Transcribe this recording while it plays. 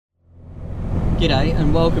G'day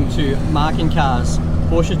and welcome to Mark and Cars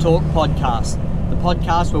Porsche Talk podcast, the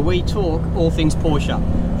podcast where we talk all things Porsche,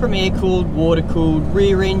 from air-cooled, water-cooled,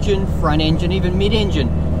 rear engine, front engine, even mid-engine.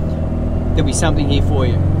 There'll be something here for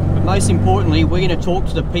you. But most importantly, we're going to talk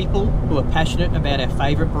to the people who are passionate about our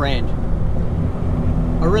favourite brand.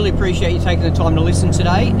 I really appreciate you taking the time to listen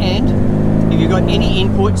today, and if you've got any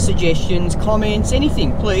input, suggestions, comments,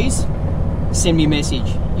 anything, please send me a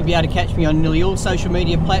message. You'll be able to catch me on nearly all social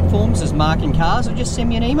media platforms as Mark and Cars, or just send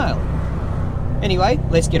me an email. Anyway,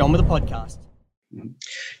 let's get on with the podcast.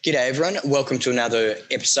 G'day everyone, welcome to another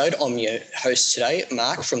episode. I'm your host today,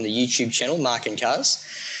 Mark, from the YouTube channel Mark and Cars.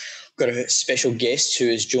 I've got a special guest who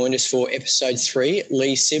has joined us for episode 3,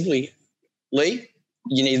 Lee Sibley. Lee,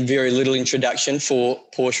 you need very little introduction for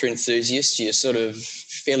Porsche enthusiasts. You're sort of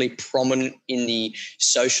fairly prominent in the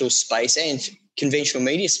social space and conventional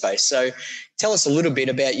media space. So tell us a little bit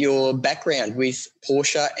about your background with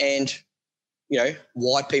Porsche and,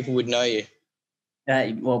 why people would know you.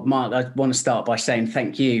 Well, Mark, I want to start by saying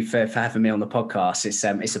thank you for having me on the podcast.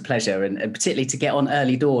 It's a pleasure, and particularly to get on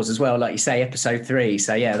early doors as well, like you say, episode 3.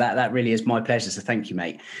 So yeah, that really is my pleasure. So thank you,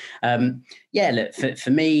 mate. Look,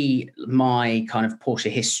 for me, my kind of Porsche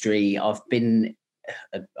history, I've been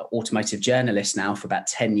an automotive journalist now for about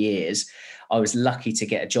 10 years. I was lucky to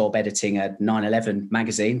get a job editing a 911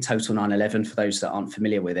 magazine, Total 911, for those that aren't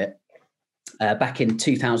familiar with it, back in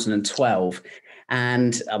 2012.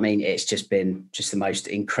 And I mean, it's just been the most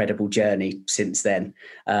incredible journey since then.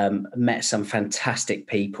 Met some fantastic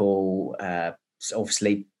people,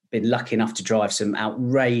 obviously been lucky enough to drive some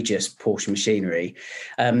outrageous Porsche machinery,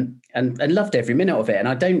 and loved every minute of it. And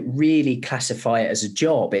I don't really classify it as a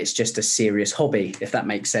job. It's just a serious hobby, if that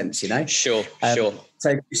makes sense, Sure.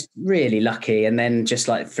 So just really lucky. And then just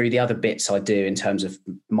like through the other bits I do in terms of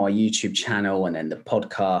my YouTube channel and then the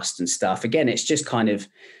podcast and stuff, again, it's just kind of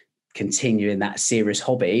continuing that serious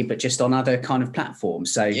hobby, but just on other kind of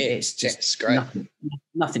platforms. So it's just great.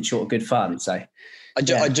 Nothing short of good fun. So I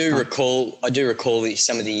do recall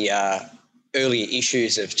some of the earlier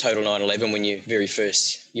issues of Total 911 when you very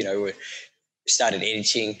first, started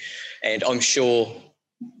editing, and I'm sure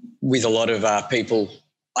with a lot of people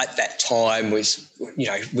at that time was,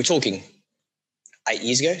 we're talking 8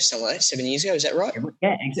 years ago, something like that, 7 years ago, is that right?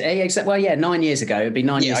 Yeah, exactly. Well, yeah, 9 years ago. It'd be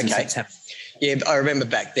 9 years in September. Yeah, but I remember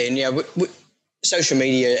back then. Social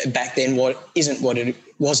media back then wasn't what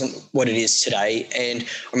it is today. And I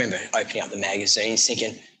remember opening up the magazines,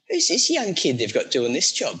 thinking, "Who's this young kid they've got doing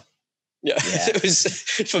this job?" Yeah. It was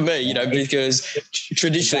for me, because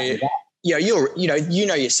traditionally, you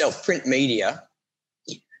know yourself, print media.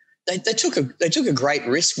 They took a great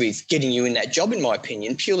risk with getting you in that job, in my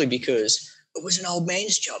opinion, purely because it was an old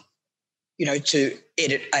man's job. To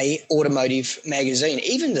edit a automotive magazine,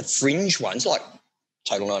 even the fringe ones like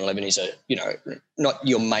Total 911 is not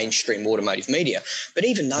your mainstream automotive media, but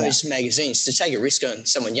even those magazines, to take a risk on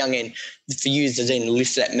someone young and for you to then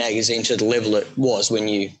lift that magazine to the level it was when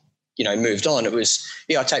you moved on, it was,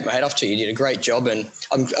 I take my hat off to you. You did a great job, and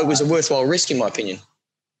it was a worthwhile risk, in my opinion.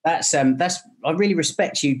 That's I really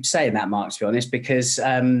respect you saying that, Mark, to be honest, because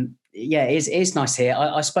it is nice here.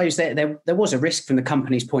 I suppose that there was a risk from the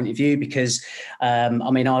company's point of view because, I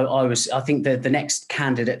think the next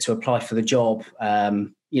candidate to apply for the job,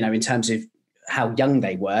 in terms of how young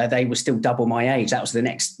they were still double my age. That was the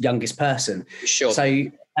next youngest person. Sure. So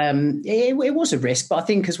it was a risk, but I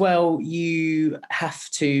think as well, you have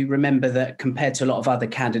to remember that compared to a lot of other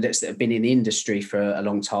candidates that have been in the industry for a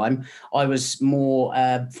long time, I was more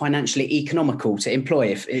financially economical to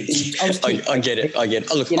employ. I get it.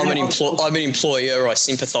 Look, I'm an employer. I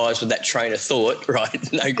sympathise with that train of thought,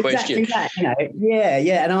 right? No question. Exactly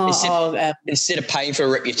that, And instead of paying for a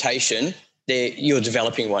reputation, you're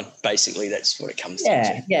developing one. Basically, that's what it comes down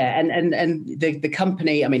to. Yeah, and the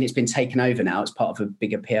company, I mean, it's been taken over now. It's part of a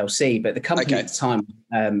bigger PLC, but the company at the time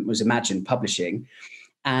was Imagine Publishing,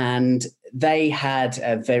 and they had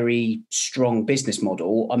a very strong business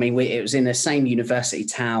model. I mean, it was in the same university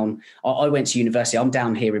town. I went to university. I'm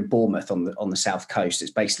down here in Bournemouth on the south coast.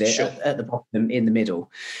 It's basically at the bottom, in the middle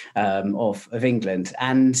of England.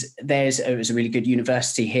 And it was a really good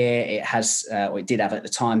university here. It has, or it did have at the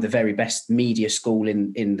time, the very best media school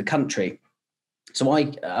in the country. So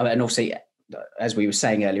and obviously, as we were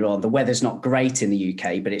saying earlier on, the weather's not great in the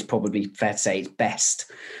UK, but it's probably fair to say it's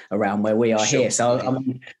best around where we are here. So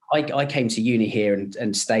I came to uni here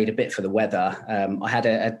and stayed a bit for the weather. I had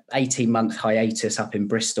a 18-month hiatus up in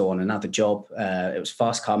Bristol on another job. It was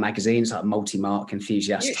Fast Car Magazine, it's like a multi-mark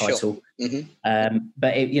enthusiast title. Sure. Mm-hmm.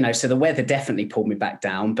 But it, so the weather definitely pulled me back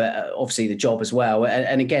down, but obviously the job as well.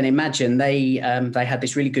 And again, imagine they had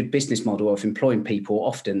this really good business model of employing people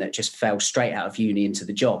often that just fell straight out of uni into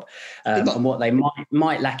the job. And what they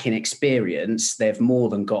might lack in experience, they've more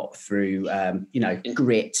than got through,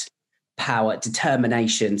 grit, power,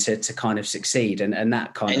 determination to kind of succeed, and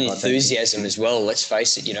that kind of enthusiasm as well. Let's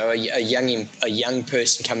face it, a young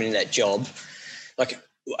person coming in that job, like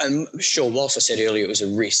I'm sure. Whilst I said earlier it was a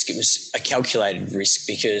risk, it was a calculated risk,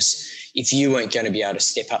 because if you weren't going to be able to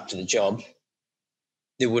step up to the job,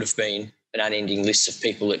 there would have been an unending list of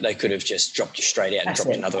people that they could have just dropped you straight out and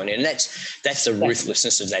dropped another one in. And that's the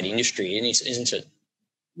ruthlessness of that industry, isn't it?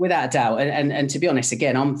 Without a doubt. And to be honest,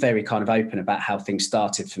 again, I'm very kind of open about how things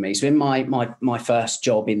started for me. So in my first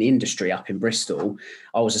job in the industry up in Bristol,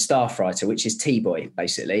 I was a staff writer, which is T-boy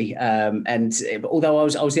basically. And although I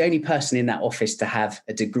was the only person in that office to have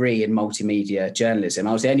a degree in multimedia journalism,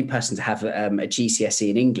 I was the only person to have a GCSE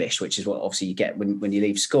in English, which is what obviously you get when you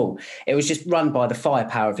leave school. It was just run by the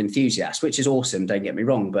firepower of enthusiasts, which is awesome, don't get me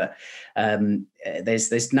wrong, but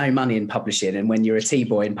there's no money in publishing, and when you're a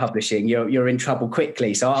T-boy in publishing, you're in trouble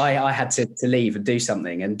quickly. So I had to leave and do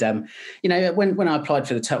something. And when I applied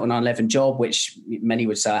for the Total 911 job, which many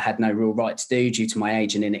would say I had no real right to do due to my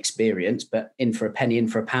age and inexperience, but in for a penny, in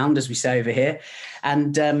for a pound, as we say over here.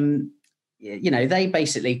 And they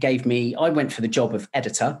basically gave me, I went for the job of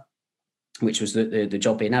editor, which was the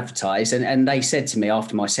job being advertised. And they said to me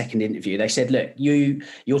after my second interview, they said, look,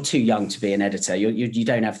 you're too young to be an editor. You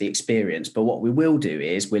don't have the experience. But what we will do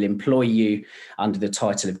is we'll employ you under the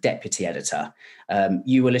title of deputy editor.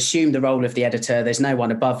 You will assume the role of the editor. There's no one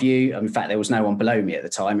above you. In fact, there was no one below me at the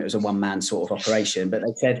time. It was a one-man sort of operation. But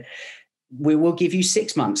they said, we will give you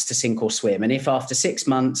 6 months to sink or swim. And if after 6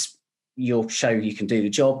 months, you'll show you can do the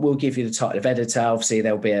job, we'll give you the title of editor. Obviously,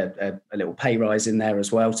 there'll be a little pay rise in there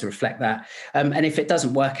as well to reflect that. And if it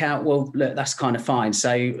doesn't work out, well, look, that's kind of fine.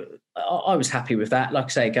 So I was happy with that. Like I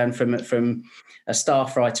say, going from a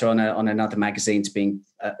staff writer on another magazine to being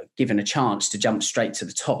given a chance to jump straight to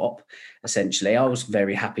the top, essentially, I was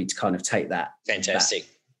very happy to kind of take that. Fantastic.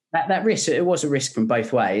 That risk. It was a risk from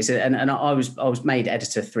both ways, and I was made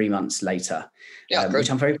editor 3 months later,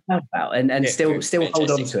 which I'm very proud about, and still fantastic.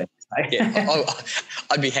 Hold on to it. Yeah,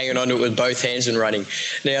 I'd be hanging on to it with both hands and running.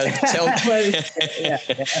 Now, now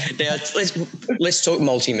let's talk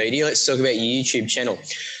multimedia. Let's talk about your YouTube channel.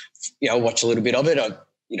 I watch a little bit of it.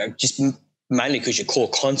 Just mainly because your core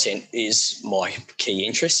content is my key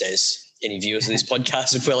interest, as any viewers of this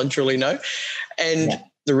podcast have well and truly know, and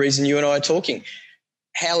the reason you and I are talking.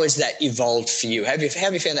 How has that evolved for you? How have you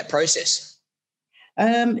found that process?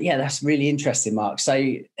 That's really interesting, Mark.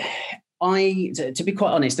 So to be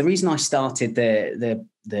quite honest, the reason I started the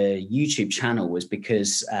YouTube channel was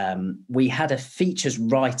because we had a features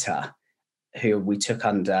writer who I took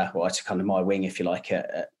under my wing, if you like,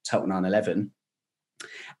 at Total 911.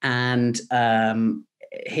 And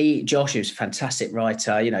Josh is a fantastic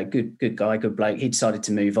writer, good guy, good bloke. He decided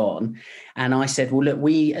to move on. And I said, well, look,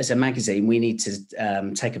 we as a magazine, we need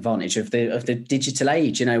to take advantage of the digital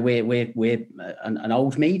age. We're an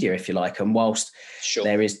old media, if you like. And whilst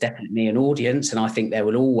there is definitely an audience, and I think there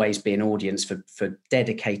will always be an audience for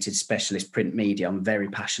dedicated specialist print media, I'm very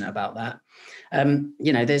passionate about that.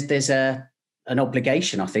 There's an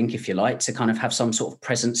obligation, I think, if you like, to kind of have some sort of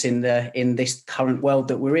presence in this current world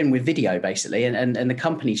that we're in with video, basically. And the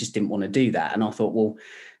company just didn't want to do that. And I thought, well,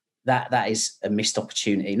 that is a missed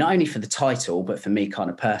opportunity, not only for the title, but for me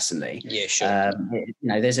kind of personally. Yeah, sure.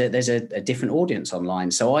 There's a different audience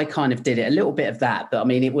online. So I kind of did it, a little bit of that. But I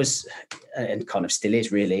mean, it was, and kind of still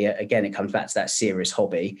is really, again, it comes back to that serious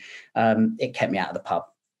hobby. It kept me out of the pub.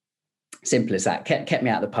 Simple as that. Kept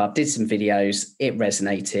me out of the pub, did some videos, it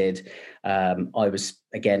resonated. I was,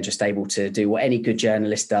 again, just able to do what any good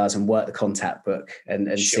journalist does and work the contact book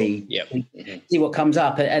and see what comes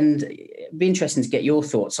up. And it'd be interesting to get your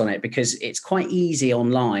thoughts on it, because it's quite easy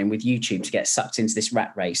online with YouTube to get sucked into this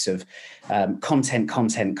rat race of content.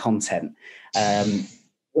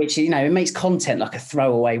 Which, it makes content like a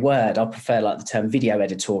throwaway word. I prefer like the term video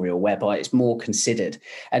editorial, whereby it's more considered.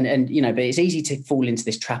 And but it's easy to fall into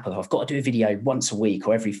this trap of, I've got to do a video once a week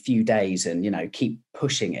or every few days and, keep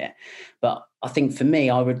pushing it. But I think for me,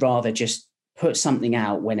 I would rather just put something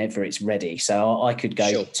out whenever it's ready. So I could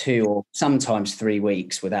go 2 or sometimes 3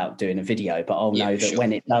 weeks without doing a video, but I'll know that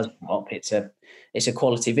when it does drop, it's a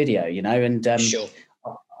quality video, and I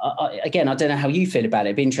don't know how you feel about it.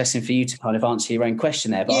 It'd be interesting for you to kind of answer your own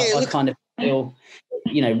question there, but I kind of feel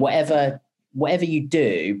you know, whatever you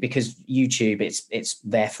do, because YouTube, it's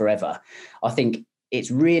there forever. I think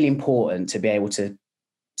it's really important to be able to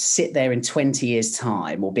sit there in 20 years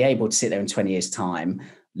time, or be able to sit there in 20 years time,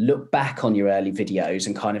 look back on your early videos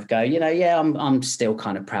and kind of go, you know, yeah, I'm still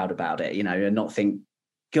kind of proud about it, you know, and not think,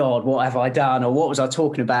 God, what have I done? Or what was I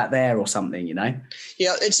talking about there, or something, you know?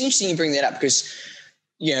 Yeah, it's interesting you bring that up, because,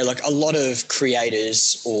 you know, like a lot of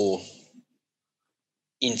creators or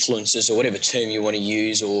influencers, or whatever term you want to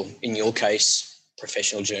use, or in your case,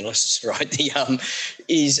 professional journalists, right? I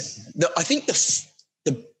think the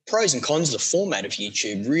pros and cons of the format of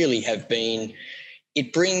YouTube really have been,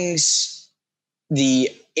 it brings the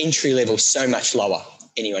entry level so much lower.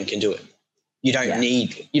 Anyone can do it. You don't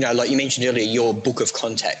need, you know, like you mentioned earlier, your book of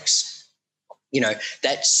contacts, you know,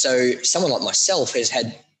 that's so someone like myself has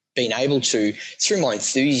been able to, through my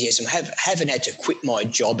enthusiasm, haven't had to quit my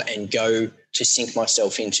job and go to sink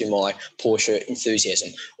myself into my Porsche enthusiasm.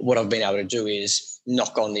 What I've been able to do is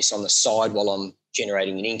knock on this on the side while I'm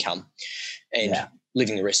generating an income and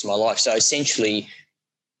living the rest of my life. So essentially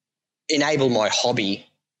enable my hobby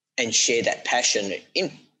and share that passion.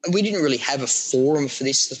 We didn't really have a forum for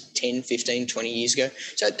this 10, 15, 20 years ago.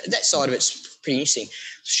 So that side of it's pretty interesting.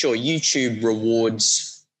 Sure, YouTube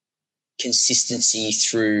rewards consistency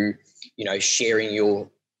through, you know, sharing your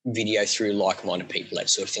video through like-minded people, that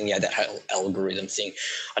sort of thing. Yeah, that whole algorithm thing.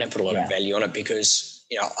 I don't put a lot of value on it, because,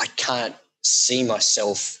 you know, I can't see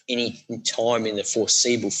myself any time in the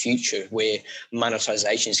foreseeable future where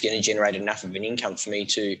monetization is going to generate enough of an income for me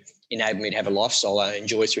to enable me to have a lifestyle I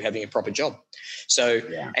enjoy through having a proper job. So,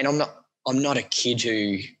 and I'm not a kid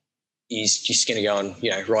who is just going to go and, you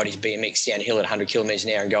know, ride his BMX down a hill at 100 kilometres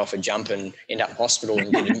an hour and go off a jump and end up in hospital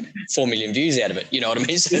and get 4 million views out of it. You know what I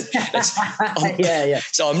mean? So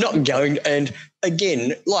So I'm not going. And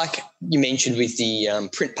again, like you mentioned with the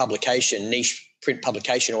print publication, niche print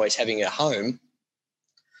publication always having a home,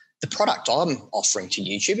 the product I'm offering to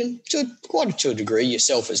YouTube, and to a degree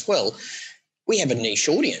yourself as well, we have a niche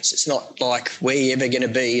audience. It's not like we're ever going to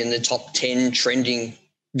be in the top 10 trending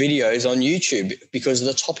videos on YouTube because of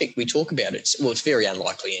the topic we talk about. It's very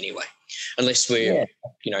unlikely anyway, unless we're,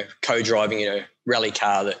 you know, co-driving in a rally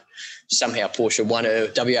car that somehow Porsche won a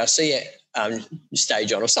WRC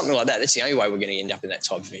stage on or something like that. That's the only way we're going to end up in that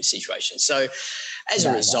type of situation. So as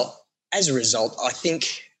a result, I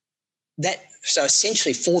think that, so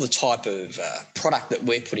essentially for the type of product that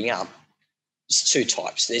we're putting up, it's two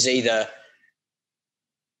types. There's either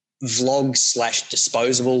vlog /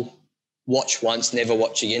 disposable, watch once, never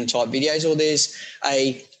watch again type videos, or there's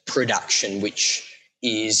a production which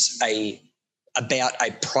is about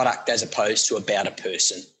a product as opposed to about a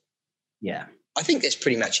person. Yeah. I think that's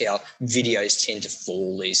pretty much how videos tend to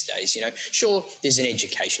fall these days. You know, sure, there's an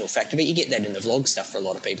educational factor, but you get that in the vlog stuff for a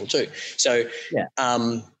lot of people too. So,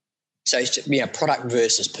 product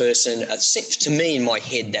versus person. To me, in my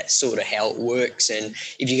head, that's sort of how it works. And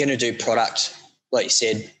if you're going to do product, like you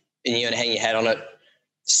said, and you're going to hang your hat on it,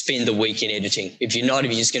 spend the week in editing. If you're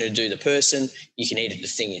just going to do the person, you can edit the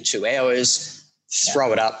thing in 2 hours,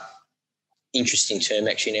 throw it up. Interesting term,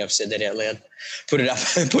 actually, now I've said that out loud. Put it up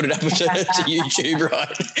to YouTube,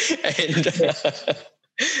 right?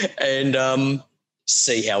 And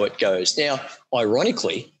see how it goes. Now,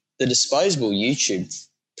 ironically, the disposable YouTube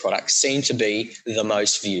products seem to be the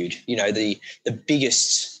most viewed. You know, the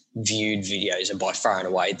biggest viewed videos are by far and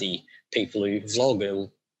away the people who vlog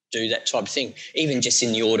or do that type of thing. Even just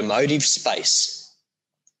in the automotive space,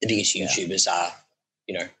 the biggest YouTubers are,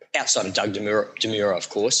 you know, outside of Doug DeMuro, of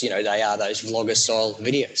course, you know, they are those vlogger style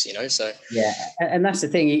videos, you know, so. Yeah. And that's the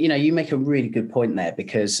thing, you know, you make a really good point there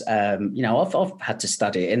because, you know, I've had to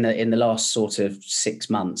study it in the last sort of 6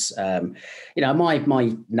 months. You know,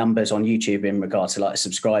 my numbers on YouTube in regard to like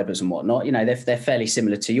subscribers and whatnot, you know, they're fairly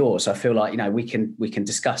similar to yours. So I feel like, you know, we can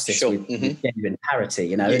discuss this with genuine parity,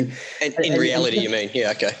 you know. Yeah. And in reality, you mean,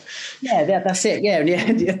 yeah, okay. Yeah, that's it.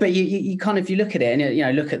 Yeah. But you kind of, you look at it and, you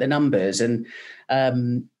know, look at the numbers and,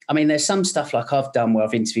 I mean, there's some stuff like I've done where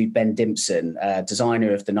I've interviewed Ben Dimpson,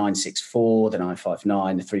 designer of the 964, the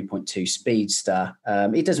 959, the 3.2 Speedster.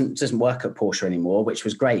 He doesn't work at Porsche anymore, which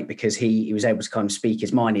was great because he was able to kind of speak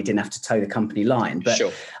his mind. He didn't have to toe the company line. But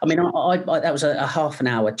sure. I mean, I that was a half an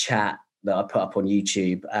hour chat that I put up on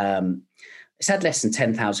YouTube. It's had less than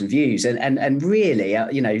 10,000 views, and really,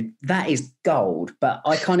 you know, that is gold. But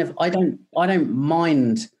I don't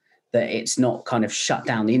mind that it's not kind of shut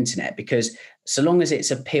down the internet, because so long as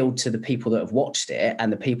it's appealed to the people that have watched it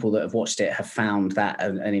and the people that have watched it have found that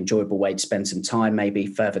an enjoyable way to spend some time, maybe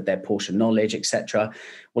furthered their Porsche knowledge, etc.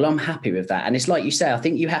 Well, I'm happy with that. And it's like you say, I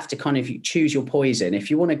think you have to kind of choose your poison.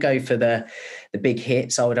 If you want to go for the big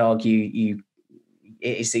hits, I would argue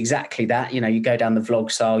it's exactly that. You go down the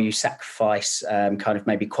vlog style, you sacrifice kind of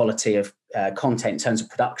maybe quality of content in terms of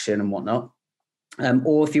production and whatnot.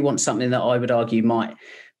 Or if you want something that I would argue might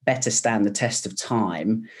better stand the test of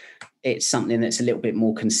time, it's something that's a little bit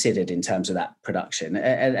more considered in terms of that production.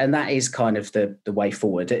 And that is kind of the way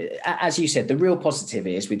forward. As you said, the real positive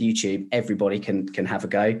is with YouTube, everybody can have a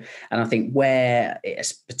go. And I think where,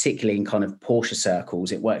 it's particularly in kind of Porsche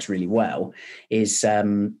circles, it works really well is,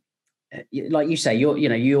 like you say,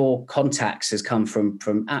 your contacts has come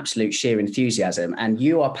from absolute sheer enthusiasm, and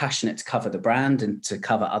you are passionate to cover the brand and to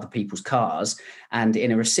cover other people's cars. And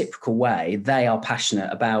in a reciprocal way, they are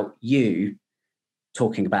passionate about you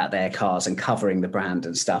talking about their cars and covering the brand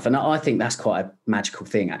and stuff. And I think that's quite a magical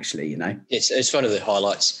thing, actually, It's one of the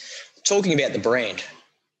highlights. Talking about the brand,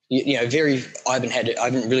 I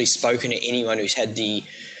haven't really spoken to anyone who's had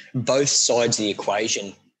both sides of the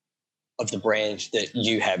equation of the brand that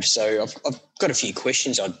you have. So I've got a few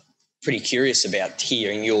questions I'm pretty curious about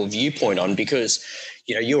hearing your viewpoint on, because,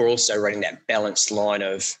 you're also running that balanced line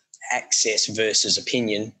of access versus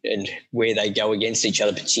opinion and where they go against each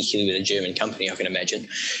other, particularly with a German company, I can imagine.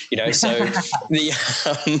 So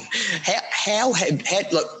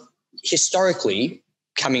look, historically,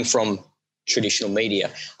 coming from traditional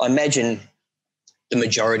media, I imagine the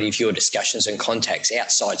majority of your discussions and contacts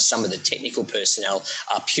outside some of the technical personnel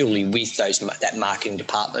are purely with that marketing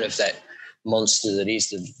department of that monster that is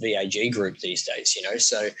the VAG group these days,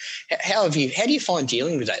 So how do you find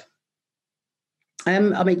dealing with that?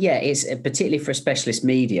 It's particularly for specialist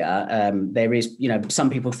media. There is,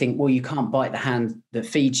 some people think, well, you can't bite the hand that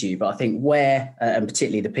feeds you. But I think and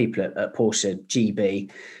particularly the people at Porsche,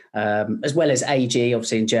 GB, as well as AG,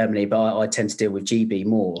 obviously in Germany, but I tend to deal with GB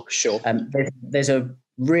more. Sure. There's a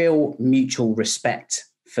real mutual respect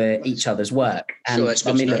for each other's work. And sure, that's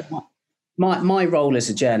good to know. My role as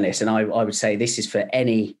a journalist, and I would say this is for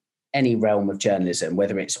any realm of journalism,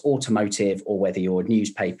 whether it's automotive or whether you're a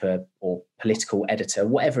newspaper or political editor,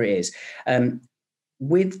 whatever it is,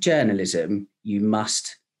 with journalism, you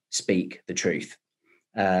must speak the truth,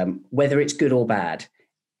 whether it's good or bad.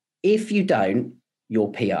 If you don't, you're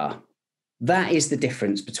PR. That is the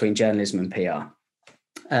difference between journalism and PR.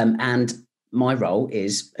 And my role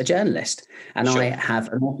is a journalist, and sure. I have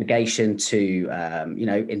an obligation to,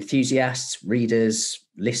 enthusiasts, readers,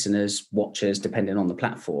 listeners, watchers, depending on the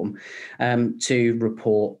platform, to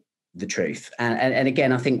report the truth. And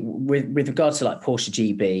again, I think with regards to like Porsche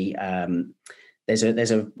GB,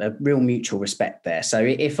 there's a real mutual respect there. So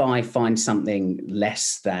if I find something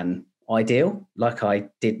less than ideal, like I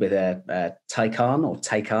did with a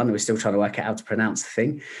Taycan, we're still trying to work out how to pronounce the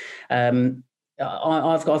thing.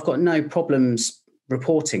 I've got no problems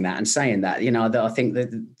reporting that and saying that, that I think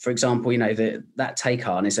that, for example, that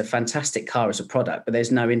Taycan is a fantastic car as a product, but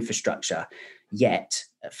there's no infrastructure yet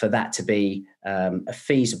for that to be a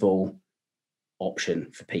feasible option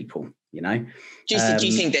for people, Do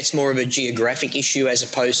you think that's more of a geographic issue as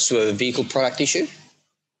opposed to a vehicle product issue?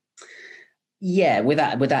 Yeah,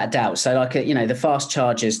 without a doubt. So like, the fast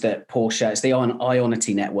chargers that Porsche, it's the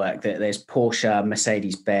Ionity network, that there's Porsche,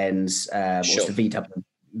 Mercedes-Benz, sure.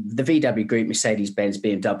 the VW Group, Mercedes-Benz,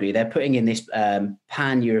 BMW, they're putting in this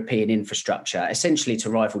pan-European infrastructure, essentially to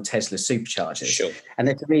rival Tesla's superchargers. Sure. And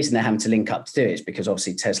the reason they're having to link up to do it is because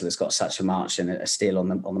obviously Tesla's got such a march and a steal on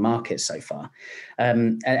the market so far.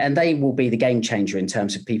 And they will be the game changer in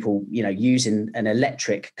terms of people, using an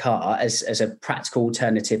electric car as a practical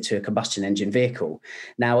alternative to a combustion engine vehicle.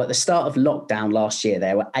 Now, at the start of lockdown last year,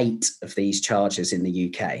 there were 8 of these chargers in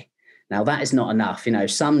the UK. Now, that is not enough.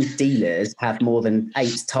 Some dealers have more than 8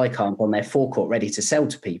 Taycans on their forecourt ready to sell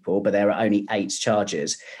to people, but there are only 8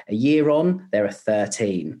 chargers. A year on, there are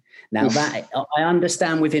 13. Now, that I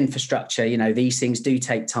understand with infrastructure, these things do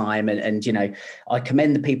take time. And I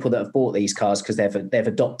commend the people that have bought these cars because they've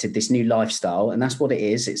adopted this new lifestyle. And that's what it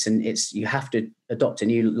is. It's you have to adopt a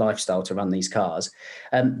new lifestyle to run these cars.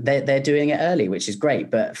 They're doing it early, which is great.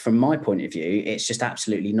 But from my point of view, it's just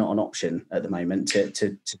absolutely not an option at the moment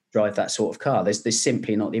to drive that sort of car. There's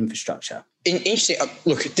simply not the infrastructure. Interesting.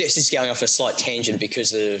 Look, this is going off a slight tangent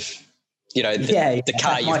because of the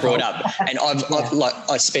car you brought up. And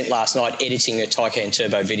I spent last night editing a Taycan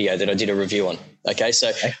Turbo video that I did a review on. Okay,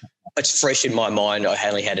 so it's fresh in my mind. I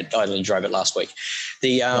only drove it last week.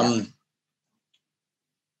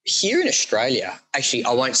 Here in Australia, actually,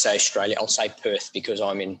 I won't say Australia, I'll say Perth because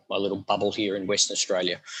I'm in my little bubble here in Western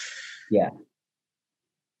Australia. Yeah.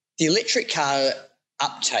 The electric car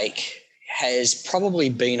uptake has probably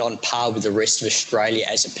been on par with the rest of Australia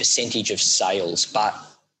as a percentage of sales, but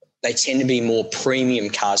they tend to be more premium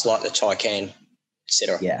cars like the Taycan, et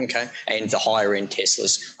cetera. Yeah. Okay. And the higher end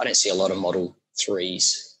Teslas. I don't see a lot of Model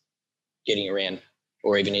threes getting around,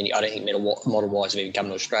 or even any. I don't think Model Ys have even come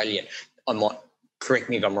to Australia yet. I might, correct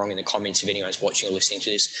me if I'm wrong in the comments if anyone's watching or listening to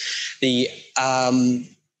this.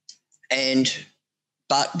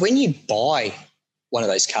 But when you buy one of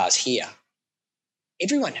those cars here,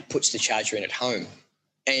 everyone puts the charger in at home.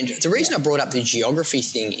 And the reason I brought up the geography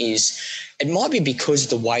thing is it might be because of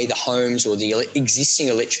the way the homes or the existing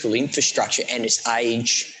electrical infrastructure and its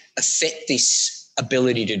age affect this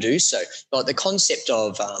ability to do so. Like the concept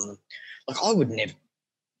of, I would never,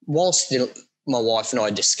 whilst my wife and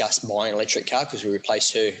I discussed buying an electric car because we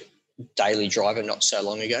replaced her daily driver not so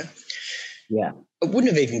long ago. Yeah. It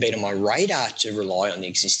wouldn't have even been on my radar to rely on the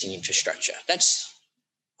existing infrastructure.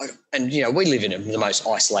 And, we live in the most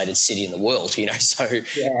isolated city in the world, so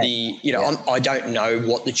I don't know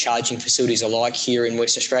what the charging facilities are like here in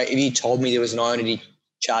West Australia. If you told me there was an Ionity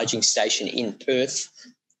charging station in Perth,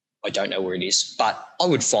 I don't know where it is, but I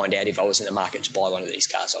would find out if I was in the market to buy one of these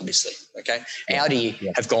cars, obviously, okay? Yeah. Audi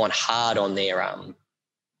have gone hard on their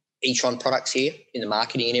e-tron products here in the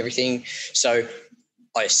marketing and everything, so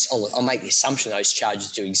I'll make the assumption those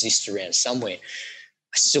chargers do exist around somewhere.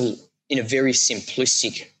 I still, in a very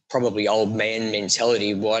simplistic, probably old man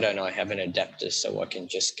mentality, why don't I have an adapter so I can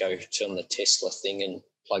just go turn the Tesla thing and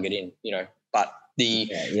plug it in, But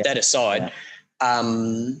that aside,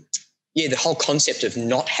 the whole concept of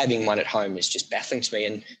not having one at home is just baffling to me.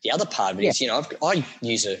 And the other part of it is, I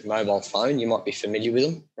use a mobile phone. You might be familiar with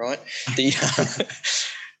them, right?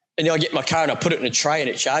 And I get my car and I put it in a tray and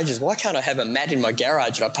it charges. Why can't I have a mat in my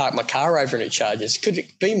garage and I park my car over and it charges? Could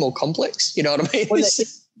it be more complex? You know what I mean? Well,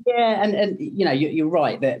 and you're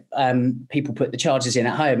right that people put the chargers in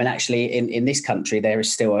at home, and actually in this country there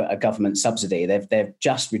is still a government subsidy. They're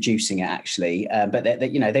just reducing it actually, but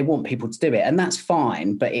they want people to do it, and that's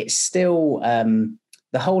fine. But it's still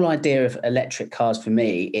the whole idea of electric cars for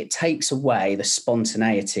me. It takes away the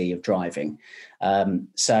spontaneity of driving.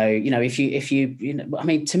 So if you I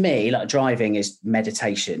mean, to me, like, driving is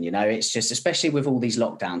meditation. It's just, especially with all these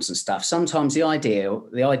lockdowns and stuff, sometimes the idea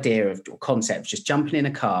of concept, just jumping in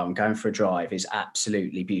a car and going for a drive, is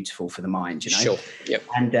absolutely beautiful for the mind. Sure. Yep.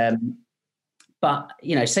 And but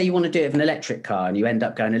say you want to do it with an electric car and you end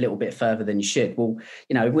up going a little bit further than you should. Well,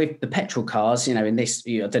 with the petrol cars, in this,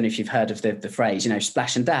 I don't know if you've heard of the phrase,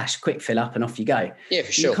 splash and dash, quick fill up and off you go. Yeah,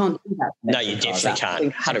 for sure. You can't do that. No, you definitely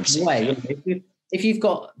can't. 100%. If you've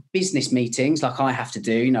got business meetings like I have to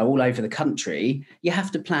do, all over the country, you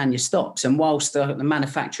have to plan your stops. And whilst the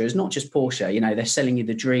manufacturers, not just Porsche, they're selling you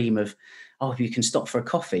the dream of, you can stop for a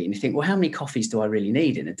coffee. And you think, well, how many coffees do I really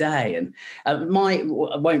need in a day? And I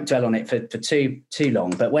won't dwell on it for too long.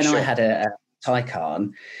 But when I had a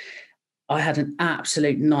Taycan, I had an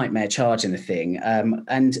absolute nightmare charging the thing.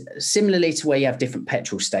 And similarly to where you have different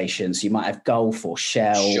petrol stations, you might have Gulf or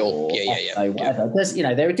Shell or whatever. There's,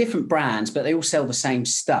 there are different brands, but they all sell the same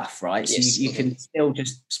stuff, right? Yes. So you can still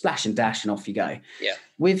just splash and dash and off you go. Yeah.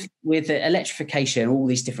 With the electrification, all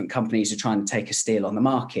these different companies are trying to take a steal on the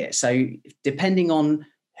market. So depending on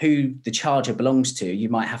who the charger belongs to, you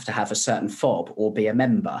might have to have a certain fob or be a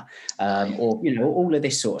member, or all of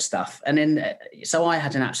this sort of stuff. And then, so I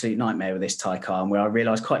had an absolute nightmare with this Taycan where I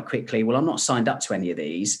realised quite quickly, well, I'm not signed up to any of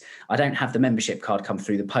these. I don't have the membership card come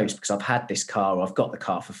through the post because I've had this car, or I've got the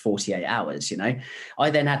car for 48 hours. I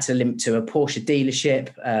then had to limp to a Porsche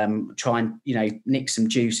dealership, try and nick some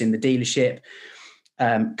juice in the dealership.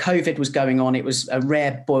 COVID was going on. It was a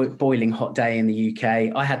rare boiling hot day in the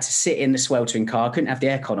UK. I had to sit in the sweltering car. I couldn't have the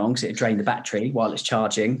aircon on because it drained the battery while it's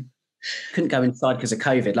charging. Couldn't go inside because of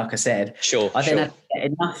COVID, like I said. Sure. I then had to get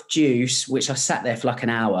enough juice, which I sat there for like an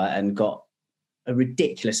hour and got a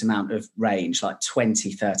ridiculous amount of range, like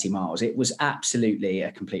 20, 30 miles. It was absolutely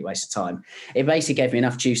a complete waste of time. It basically gave me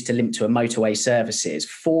enough juice to limp to a motorway services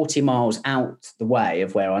 40 miles out the way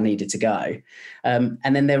of where I needed to go. And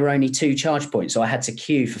then there were only 2 charge points. So I had to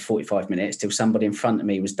queue for 45 minutes till somebody in front of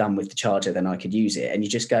me was done with the charger, then I could use it. And you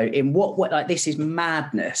just go, in what like, this is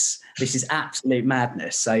madness. This is absolute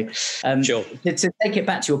madness. So sure. to take it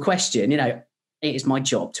back to your question, it is my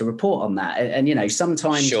job to report on that. And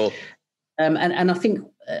sometimes... Sure. And I think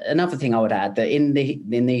another thing I would add, that in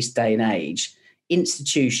this day and age,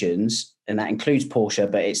 institutions, and that includes Porsche,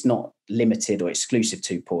 but it's not limited or exclusive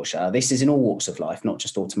to Porsche. This is in all walks of life, not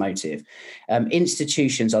just automotive.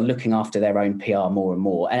 Institutions are looking after their own PR more and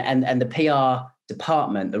more. And the PR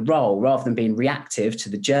department, the role, rather than being reactive to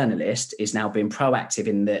the journalist, is now being proactive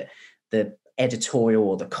in the editorial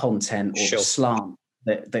or the content or the slant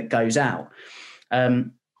that goes out.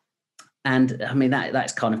 And I mean,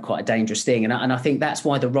 that's kind of quite a dangerous thing. And I think that's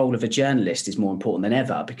why the role of a journalist is more important than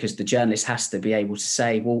ever, because the journalist has to be able to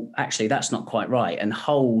say, well, actually, that's not quite right, and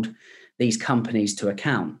hold these companies to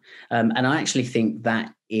account. And I actually think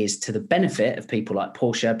that is to the benefit of people like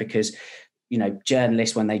Porsche, because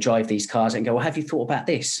journalists, when they drive these cars and go, well, have you thought about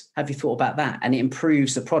this? Have you thought about that? And it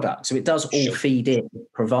improves the product. So it does all feed in,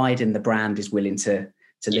 providing the brand is willing to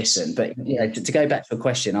listen. But to go back to a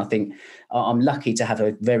question, I think I'm lucky to have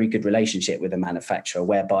a very good relationship with a manufacturer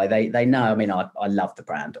whereby they know, I love the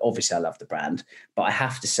brand. Obviously, I love the brand, but I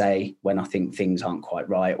have to say when I think things aren't quite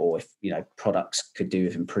right, or if, products could do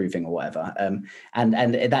with improving or whatever.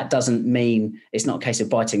 And that doesn't mean, it's not a case of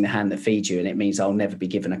biting the hand that feeds you, and it means I'll never be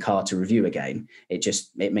given a car to review again.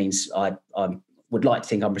 It means I would like to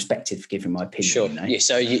think I'm respected for giving my opinion. Sure. Yeah.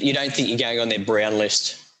 So you don't think you're going on their brown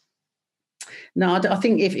list? No, I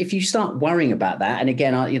think if you start worrying about that, and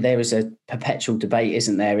again, there is a perpetual debate,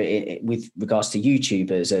 isn't there, with regards to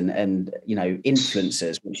YouTubers and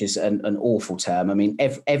influencers, which is an awful term. I mean,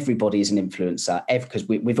 everybody is an influencer, because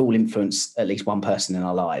we've all influenced at least one person in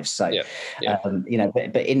our lives. So, but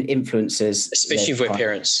in influencers, especially if we're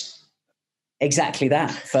parents. Exactly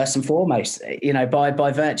that, first and foremost,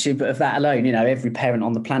 by virtue of that alone, every parent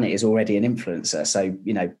on the planet is already an influencer. So,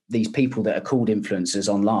 these people that are called influencers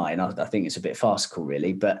online, I think it's a bit farcical,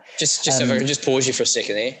 really. But just if I can just pause you for a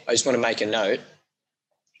second there, I just want to make a note.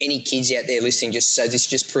 Any kids out there listening, this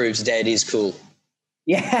just proves Dad is cool.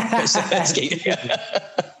 Yeah. So that's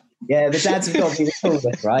yeah, the dads have got to be the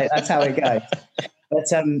coolest, right? That's how it goes. But,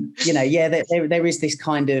 there is this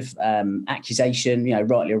kind of accusation,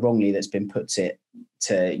 rightly or wrongly, that's been put to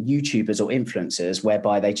YouTubers or influencers,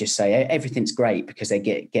 whereby they just say everything's great because they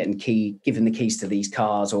given the keys to these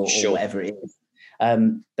cars or whatever it is.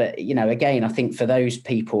 But, again, I think for those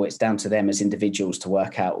people, it's down to them as individuals to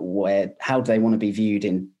work out how do they want to be viewed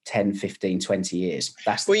in 10, 15, 20 years.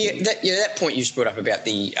 That's that point you just brought up about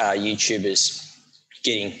the YouTubers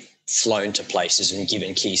getting flown to places and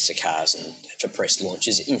given keys to cars and for press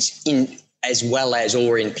launches in as well as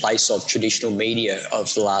or in place of traditional media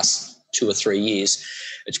of the last 2 or 3 years.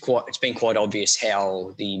 It's been quite obvious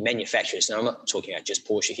how the manufacturers, and I'm not talking about just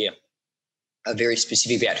Porsche here, are very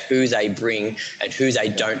specific about who they bring and who they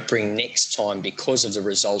don't bring next time because of the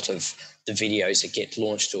result of the videos that get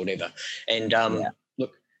launched or whatever. And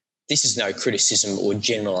look, this is no criticism or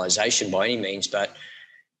generalisation by any means, but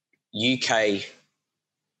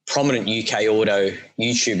prominent UK auto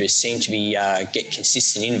YouTubers seem to be get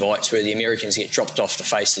consistent invites where the Americans get dropped off the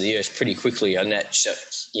face of the earth pretty quickly. And that,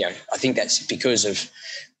 I think that's because of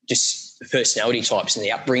just the personality types and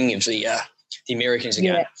the upbringing of the Americans are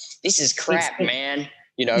going, this is crap, man.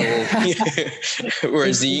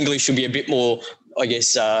 Whereas the English should be a bit more, I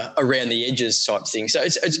guess, around the edges type thing. So I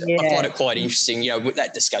find it quite interesting, with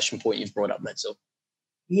that discussion point you've brought up, that's all.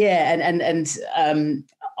 Yeah, and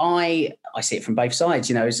I see it from both sides,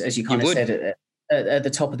 as you kind of said at the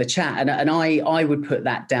top of the chat. And I would put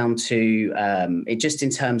that down to it just in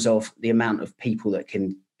terms of the amount of people that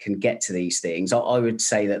can get to these things. I would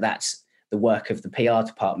say that's the work of the PR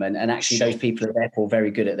department. And actually those people are therefore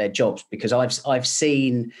very good at their jobs, because I've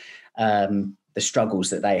seen the struggles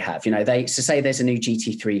that they have. Say there's a new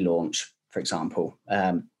GT3 launch, for example,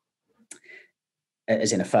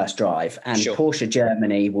 as in a first drive, and Porsche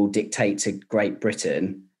Germany will dictate to Great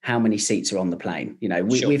Britain how many seats are on the plane. We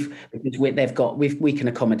can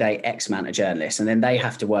accommodate X amount of journalists, and then they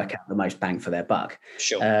have to work out the most bang for their buck.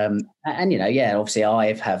 Obviously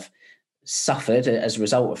I have suffered as a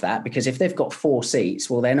result of that, because if they've got 4 seats,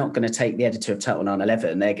 well, they're not going to take the editor of Total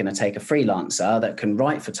 911. They're going to take a freelancer that can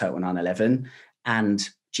write for Total 911 and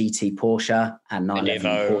GT Porsche and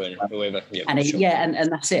 911 and whoever. And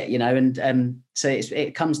that's it, and so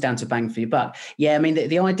it comes down to bang for your buck. Yeah, I mean,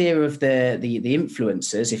 the idea of the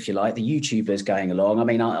influencers, if you like, the YouTubers going along, I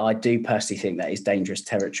mean, I do personally think that is dangerous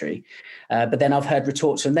territory. But then I've heard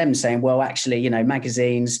retorts from them saying, well, actually,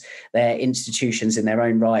 magazines, they're institutions in their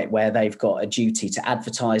own right where they've got a duty to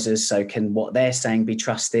advertisers. So can what they're saying be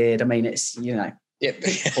trusted? I mean, it's,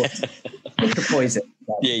 poison.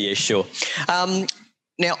 Yeah, sure.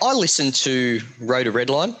 Now, I listen to Rotor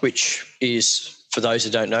Redline, which is, for those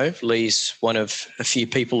who don't know, Lee's one of a few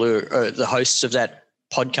people who are the hosts of that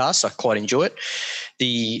podcast. I quite enjoy it.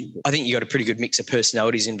 I think you got a pretty good mix of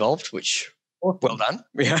personalities involved, which well done.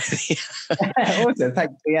 Awesome,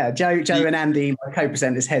 thanks. Yeah, Joe and Andy, my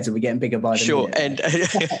co-presenters' heads will be getting bigger by the minute. And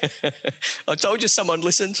I told you someone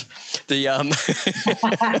listened.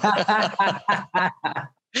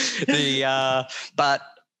 But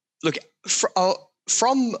look,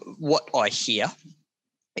 from what I hear,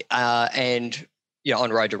 and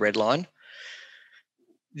on Road to Redline,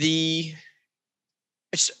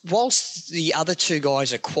 whilst the other two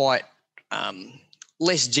guys are quite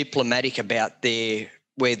less diplomatic about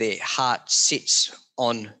where their heart sits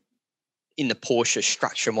on in the Porsche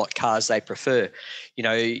structure and what cars they prefer. You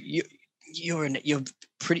know, you're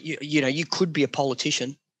pretty. You know, you could be a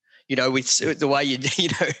politician. You know, with the way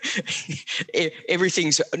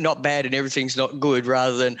everything's not bad and everything's not good,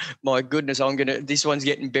 rather than, my goodness, this one's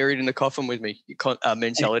getting buried in the coffin with me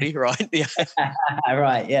mentality, right? Yeah.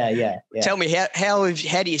 Right. Yeah. Tell me, how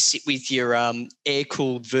do you sit with your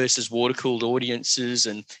air-cooled versus water-cooled audiences,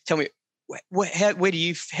 and tell me how do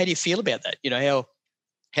you feel about that? You know,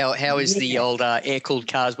 how is the old air-cooled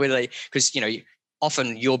cars? Because, you know,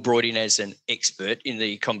 often you're brought in as an expert in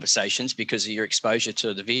the conversations because of your exposure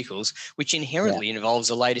to the vehicles, which inherently involves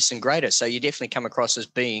the latest and greatest. So you definitely come across as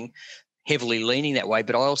being heavily leaning that way,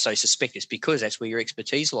 but I also suspect it's because that's where your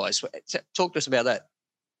expertise lies. Talk to us about that.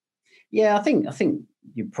 Yeah, I think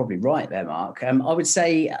you're probably right there, Mark. I would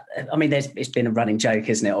say, I mean, it's been a running joke,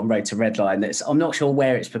 isn't it, on Road to Redline? I'm not sure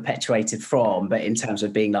where it's perpetuated from, but in terms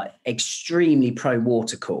of being like extremely pro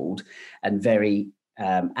water cooled and very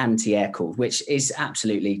anti-air cooled, which is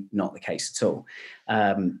absolutely not the case at all.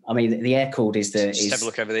 I mean, the air cooled is just have a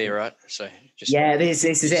look over there, right? So this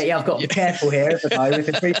is it. Yeah, I've got to be careful here with the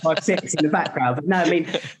 356 in the background. But no, I mean,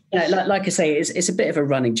 you know, like I say, it's a bit of a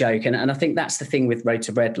running joke, and I think that's the thing with Road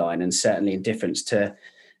to Redline, and certainly in difference to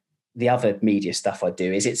the other media stuff I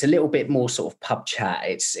do, is it's a little bit more sort of pub chat.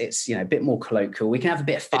 It's you know, a bit more colloquial. We can have a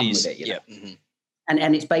bit of fun with it. You know? Mm-hmm.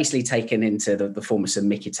 And it's basically taken into the form of some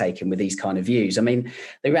Mickey taken with these kind of views. I mean,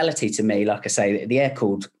 the reality to me, like I say, the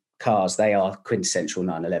air-cooled cars, they are quintessential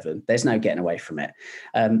 911. There's no getting away from it.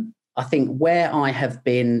 I think where I have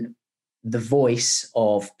been the voice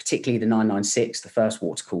of particularly the 996, the first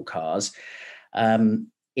water-cooled cars,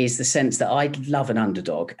 is the sense that I love an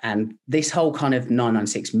underdog. And this whole kind of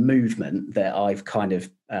 996 movement that I've kind of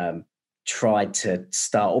tried to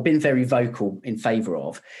start or been very vocal in favour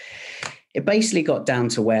of, it basically got down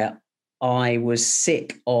to where I was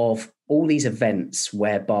sick of all these events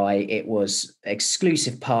whereby it was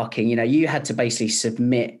exclusive parking. You know, you had to basically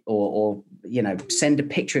submit or you know, send a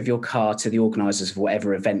picture of your car to the organisers of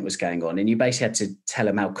whatever event was going on, and you basically had to tell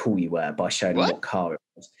them how cool you were by showing them what car it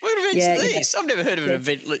was. What events are these? I've never heard of an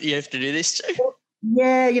event that you have to do this to.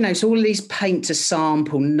 Yeah, you know, so all of these paint to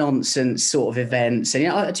sample nonsense sort of events. And, you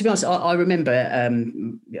know, to be honest, I remember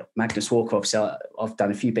Magnus Walker, obviously, I've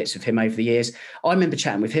done a few bits of him over the years. I remember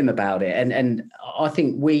chatting with him about it. And I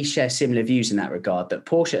think we share similar views in that regard, that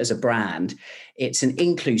Porsche as a brand, it's an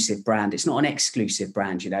inclusive brand. It's not an exclusive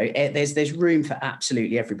brand, you know. There's room for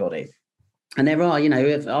absolutely everybody. And there are, you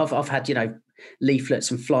know, I've had, you know,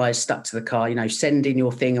 leaflets and flyers stuck to the car, you know, send in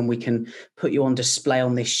your thing and we can put you on display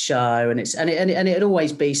on this show. And it'd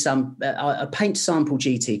always be some a paint sample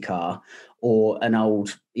GT car or an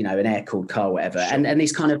old, you know, an air-cooled car, whatever. Sure. And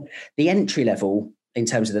these kind of the entry level in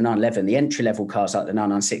terms of the 911, the entry level cars like the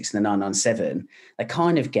 996 and the 997, they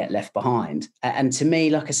kind of get left behind. And to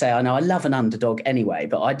me, like I say, I know I love an underdog anyway,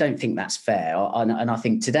 but I don't think that's fair. And I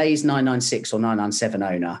think today's 996 or 997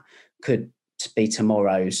 owner could be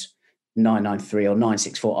tomorrow's 993 or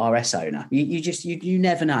 964 RS owner. You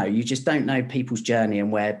never know. You just don't know people's journey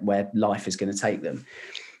and where life is going to take them.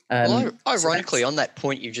 Well, ironically, on that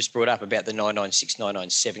point you've just brought up about the 996,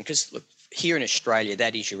 997, because look, here in Australia,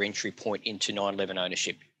 that is your entry point into 911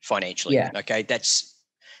 ownership financially. Yeah. Okay,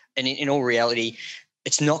 and in all reality,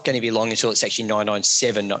 it's not going to be long until it's actually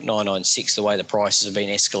 997, not 996, the way the prices have been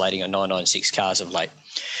escalating on 996 cars of late.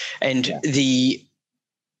 And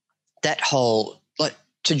that whole, like,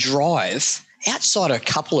 to drive, outside a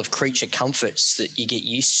couple of creature comforts that you get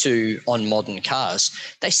used to on modern cars,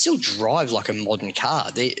 they still drive like a modern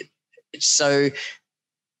car. So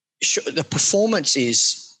the performance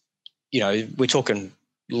is, you know, we're talking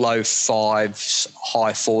low fives,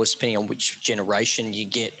 high fours, depending on which generation you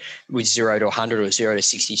get with 0 to 100 or 0 to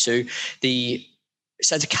 62.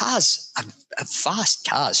 So the cars are fast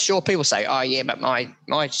cars. Sure, people say, oh, yeah, but my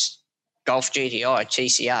Golf GTI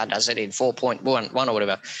TCR does it in 4.1 or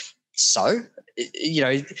whatever. So, you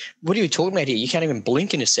know, what are you talking about here? You can't even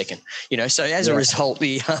blink in a second, you know. So as a result,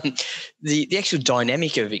 the actual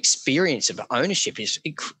dynamic of experience of ownership is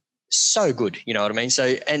so good, you know what I mean?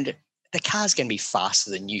 So, and the car's going to be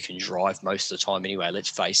faster than you can drive most of the time anyway, let's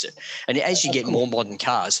face it. And as you get more modern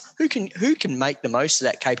cars, who can make the most of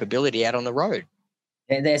that capability out on the road?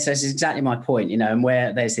 That's exactly my point, you know, and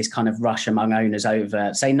where there's this kind of rush among owners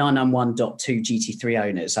over, say, 991.2 GT3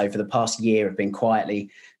 owners over the past year have been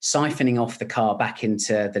quietly siphoning off the car back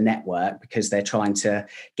into the network because they're trying to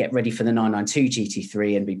get ready for the 992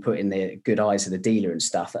 GT3 and be put in the good eyes of the dealer and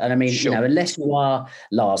stuff. And I mean, Sure. you know, unless you are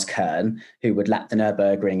Lars Kern, who would lap the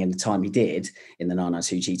Nürburgring in the time he did in the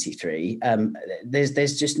 992 GT3,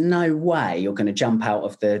 there's just no way you're going to jump out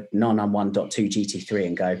of the 991.2 GT3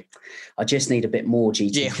 and go, I just need a bit more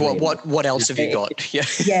GT3. Yeah, what else have you got? Yeah,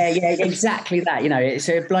 exactly that. You know,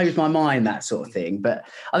 it blows my mind, that sort of thing. But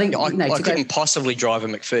I think, I couldn't possibly drive a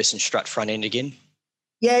McPherson strut front end again.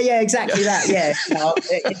 Yeah, exactly that. Yeah, you know,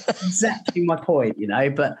 it's exactly my point, you know.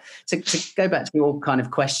 But to go back to your kind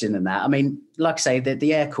of question and that, I mean, like I say,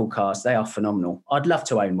 the air-cooled cars, they are phenomenal. I'd love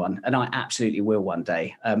to own one, and I absolutely will one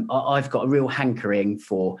day. I've got a real hankering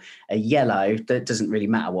for a yellow, that doesn't really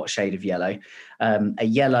matter what shade of yellow, a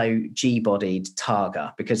yellow G-bodied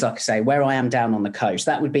Targa, because like I say, where I am down on the coast,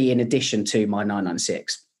 that would be in addition to my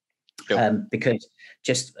 996. Sure. Because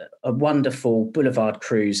just a wonderful boulevard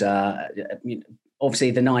cruiser,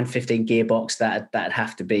 obviously the 915 gearbox that'd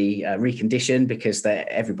have to be reconditioned, because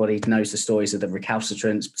everybody knows the stories of the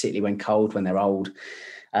recalcitrants, particularly when cold, when they're old.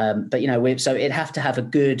 But you know, so it'd have to have a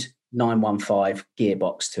good 915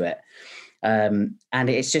 gearbox to it. And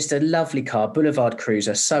it's just a lovely car, boulevard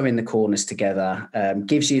cruiser, so in the corners together,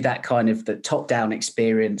 gives you that kind of the top-down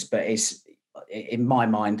experience, but it's, in my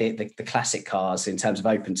mind, the classic cars in terms of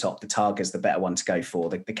open top, the Targa's the better one to go for.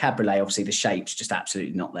 The Cabriolet, obviously, the shape's just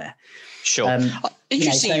absolutely not there. Sure.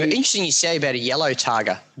 Interesting you say about a yellow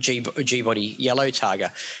Targa, G-body yellow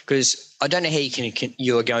Targa, because I don't know how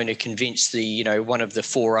you are going to convince one of the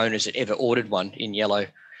 4 owners that ever ordered one in yellow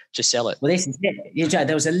to sell it. Well, this is it. Joe,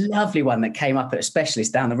 there was a lovely one that came up at a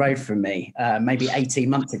specialist down the road from me, maybe 18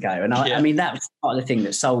 months ago. And I mean, that was part of the thing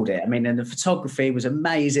that sold it. I mean, and the photography was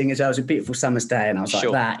amazing as well. It was a beautiful summer's day. And I was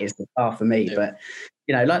like, that is the car for me. Yeah. But,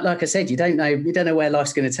 you know, like I said, you don't know where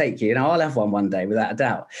life's going to take you. You know, I'll have one day without a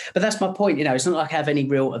doubt. But that's my point. You know, it's not like I have any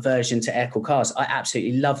real aversion to air-cooled cars. I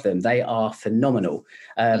absolutely love them. They are phenomenal.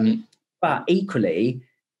 But equally,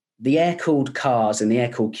 the air-cooled cars and the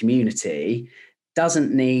air-cooled community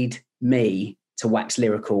doesn't need me to wax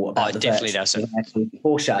lyrical about the definitely doesn't.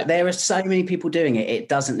 Porsche. There are so many people doing it. It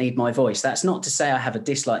doesn't need my voice. That's not to say I have a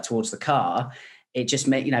dislike towards the car. It just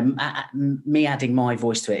me adding my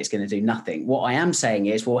voice to it is going to do nothing. What I am saying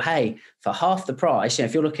is, well, hey, for half the price,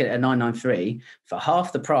 if you're looking at a 993, for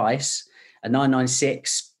half the price, a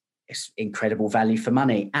 996, it's incredible value for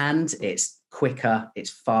money, and it's quicker, it's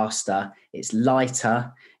faster, it's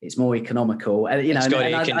lighter, it's more economical, and it's got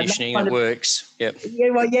air conditioning that works. Yep. Yeah,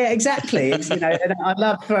 well, yeah, exactly. It's, and I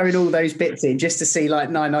love throwing all those bits in just to see like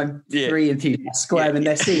 993 enthusiasts squirming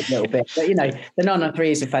their seat a little bit. But the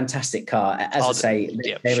 993 is a fantastic car. As I say,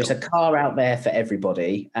 there is a car out there for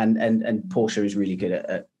everybody, and Porsche is really good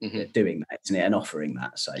at doing that, isn't it, and offering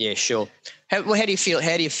that. So yeah, sure. How do you feel?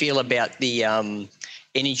 How do you feel about the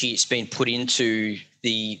energy it's been put into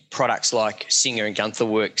the products like Singer and Gunther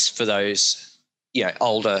Works for those,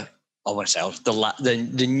 older, I want to say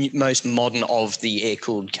the most modern of the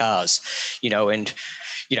air-cooled cars, and,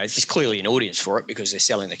 there's clearly an audience for it because they're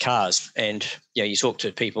selling the cars. And, you talk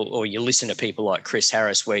to people or you listen to people like Chris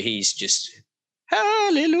Harris, where he's just,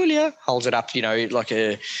 hallelujah, holds it up, like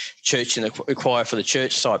a church in the choir for the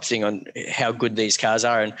church type thing on how good these cars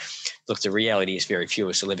are. And look, the reality is very few of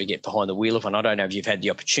us will ever get behind the wheel of one. I don't know if you've had the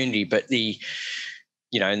opportunity, but the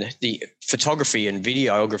photography and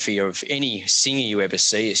videography of any Singer you ever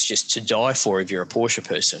see is just to die for if you're a Porsche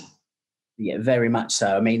person. Yeah, very much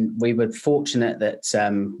so. I mean, we were fortunate that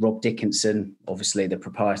Rob Dickinson, obviously the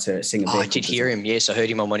proprietor at Singer Vehicles. I did hear him. Yes, I heard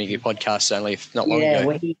him on one of your podcasts only not long ago.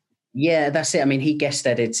 Well, that's it. I mean, he guest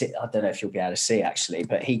edited, I don't know if you'll be able to see actually,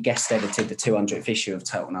 but he guest edited the 200th issue of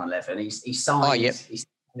Total 911. He signed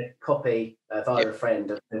a copy via a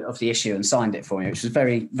friend of the issue and signed it for me, which was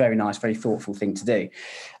very, very nice, very thoughtful thing to do.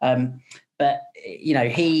 But,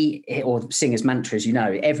 he or Singer's mantra, as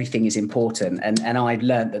everything is important. And I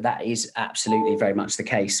learned that is absolutely very much the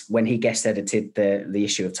case. When he guest edited the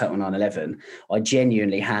issue of Total 911, I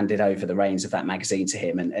genuinely handed over the reins of that magazine to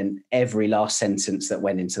him. And every last sentence that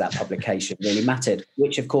went into that publication really mattered,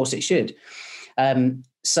 which of course it should.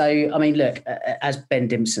 So, I mean, look, as Ben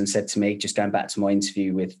Dimson said to me, just going back to my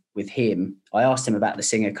interview with him, I asked him about the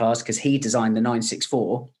Singer cars because he designed the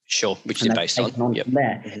 964. Sure, which is based on. Yep.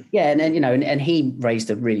 There. Mm-hmm. Yeah, and then, and he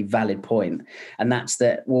raised a really valid point, and that's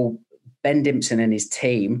that, well, Ben Dimson and his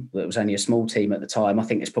team, it was only a small team at the time. I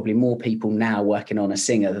think there's probably more people now working on a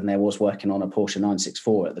Singer than there was working on a Porsche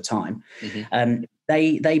 964 at the time. Mm-hmm.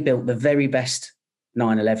 They built the very best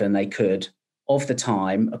 911 they could of the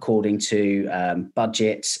time, according to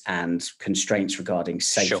budgets and constraints regarding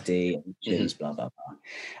safety and blah, blah, blah.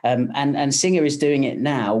 And Singer is doing it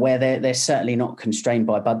now where they're certainly not constrained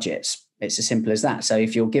by budgets. It's as simple as that. So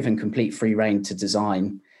if you're given complete free rein to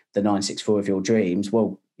design the 964 of your dreams,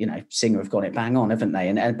 well, you know, Singer have got it bang on, haven't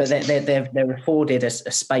they? But they're afforded a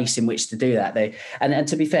space in which to do that. And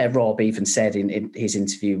to be fair, Rob even said in his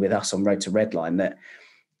interview with us on Road to Redline that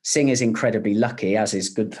Singer's incredibly lucky, as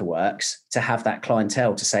is GoodForWorks, to have that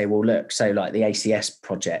clientele to say, well, look, so like the ACS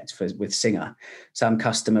project with Singer, some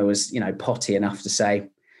customer was, you know, potty enough to say,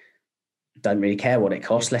 don't really care what it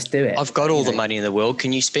costs, let's do it. I've got all the money in the world.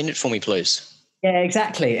 Can you spend it for me, please? Yeah,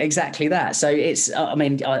 exactly that. So it's, I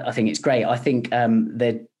mean, I think it's great. I think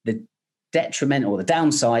the detrimental, the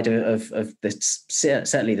downside of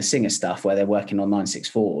certainly the Singer stuff where they're working on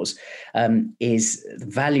 964s is the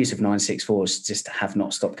values of 964s just have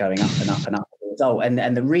not stopped going up and up and up.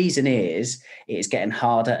 And the reason is it's getting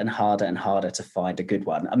harder and harder and harder to find a good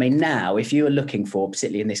one. I mean, now if you are looking for,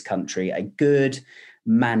 particularly in this country, a good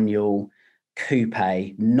manual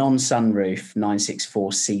coupe non-sunroof 964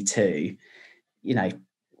 C2, you know,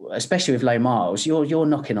 especially with low miles, you're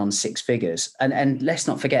knocking on six figures. And let's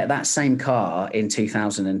not forget that same car in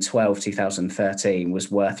 2012, 2013 was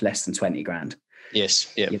worth less than 20 grand.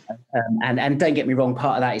 Yes. Yeah. You know? And don't get me wrong,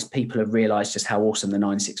 part of that is people have realized just how awesome the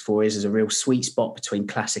 964 is as a real sweet spot between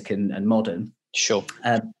classic and modern. Sure.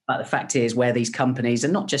 But the fact is where these companies,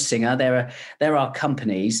 and not just Singer, there are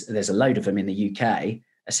companies, there's a load of them in the UK,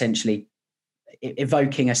 essentially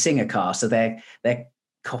evoking a Singer car. So they're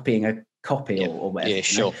copying a copy or whatever. Yeah,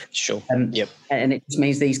 sure. Yep. And it just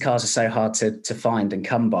means these cars are so hard to find and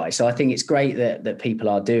come by. So I think it's great that people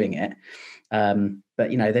are doing it.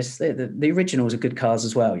 But you know, there's the originals are good cars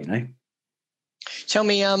as well, you know. Tell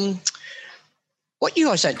me, what you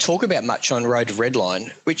guys don't talk about much on Road to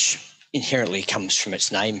Redline, which inherently comes from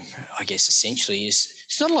its name, I guess, essentially, is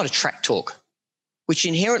it's not a lot of track talk, which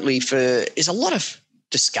inherently is a lot of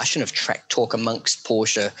discussion of track talk amongst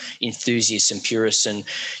Porsche enthusiasts and purists, and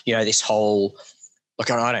you know, this whole,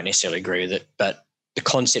 look, I don't necessarily agree with it, but the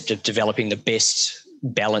concept of developing the best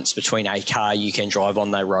balance between a car you can drive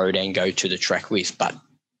on the road and go to the track with. But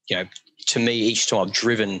you know, to me, each time I've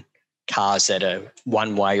driven cars that are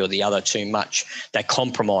one way or the other too much, they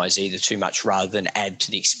compromise either too much rather than add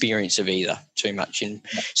to the experience of either too much. And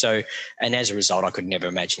so, and as a result, I could never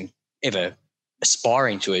imagine ever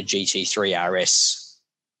aspiring to a GT3 RS.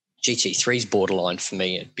 GT3 is borderline for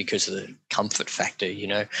me because of the comfort factor, you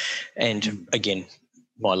know, and again,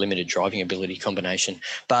 my limited driving ability combination.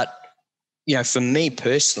 But, you know, for me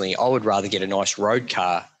personally, I would rather get a nice road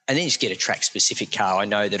car and then just get a track specific car. I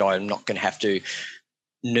know that I'm not going to have to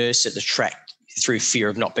nurse at the track through fear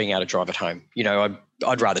of not being able to drive at home. You know,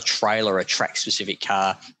 I'd rather trailer a track specific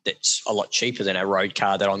car that's a lot cheaper than a road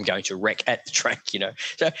car that I'm going to wreck at the track, you know.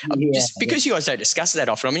 So just because you guys don't discuss that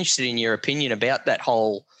often, I'm interested in your opinion about that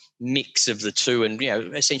whole mix of the two and, you know,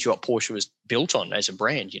 essentially what Porsche was built on as a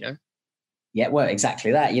brand, you know. Yeah, well,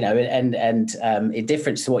 exactly that, you know, and in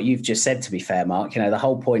difference to what you've just said, to be fair, Mark, you know, the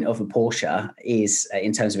whole point of a Porsche is,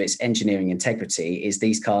 in terms of its engineering integrity, is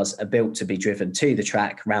these cars are built to be driven to the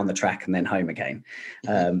track, round the track, and then home again.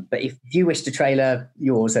 But if you wish to trailer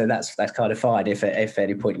yours, then that's kind of fine if at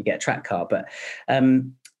any point you get a track car. But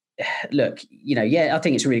look, you know, yeah, I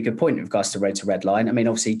think it's a really good point in regards to Road to Redline. I mean,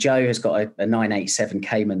 obviously, Joe has got a 987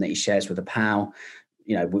 Cayman that he shares with a pal.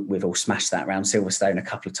 You know, we've all smashed that around Silverstone a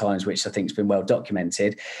couple of times, which I think has been well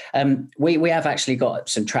documented. We have actually got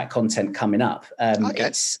some track content coming up.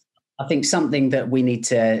 It's, I think, something that we need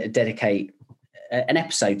to dedicate an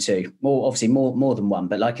episode to, obviously more than one,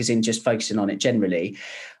 but like as in just focusing on it generally.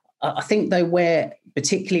 I think though,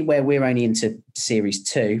 particularly where we're only into Series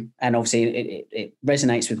 2, and obviously it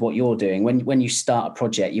resonates with what you're doing. When you start a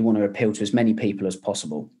project, you want to appeal to as many people as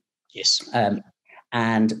possible. Yes.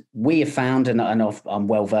 And we have found, and I'm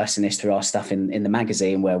well versed in this through our stuff in the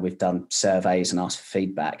magazine where we've done surveys and asked for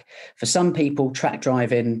feedback. For some people, track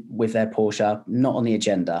driving with their Porsche, not on the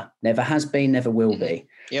agenda. Never has been, never will be.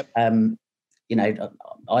 Yep. You know,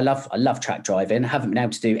 I love track driving. I haven't been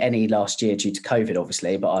able to do any last year due to COVID,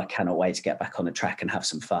 obviously, but I cannot wait to get back on the track and have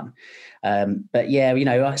some fun. But yeah, you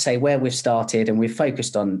know, like I say, where we've started and we've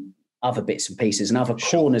focused on other bits and pieces and other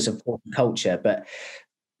corners of culture, but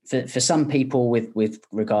for some people with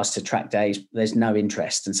regards to track days, there's no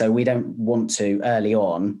interest. And so we don't want to early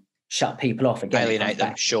on shut people off again. Alienate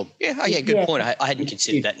them, sure. Yeah, good point. I hadn't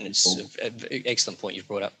considered that, and it's an excellent point you've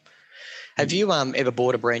brought up. Have you ever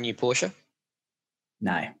bought a brand new Porsche?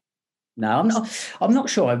 No, I'm not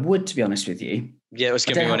sure I would, to be honest with you. Yeah, it was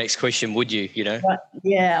going to be my next question. Would you, you know?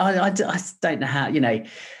 I don't know how, you know,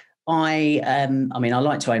 I mean, I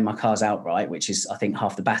like to own my cars outright, which is, I think,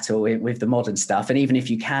 half the battle with the modern stuff. And even if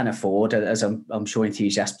you can afford, as I'm sure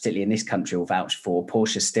enthusiasts, particularly in this country, will vouch for,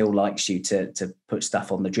 Porsche still likes you to put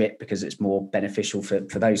stuff on the drip because it's more beneficial for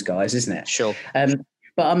those guys, isn't it? Sure.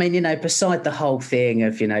 But I mean, beside the whole thing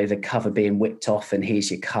of, the cover being whipped off and here's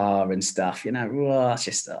your car and stuff, it's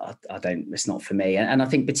just, I don't, it's not for me. And I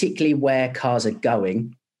think particularly where cars are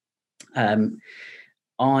going,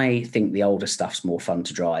 I think the older stuff's more fun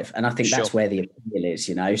to drive. And I think that's where the appeal is,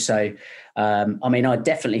 So, I mean, I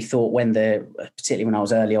definitely thought particularly when I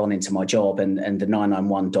was early on into my job and the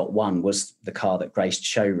 991.1 was the car that graced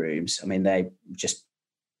showrooms. I mean, they just,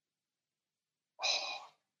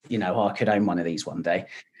 I could own one of these one day.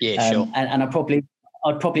 Yeah, sure. And I'd probably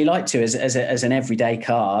like to as an everyday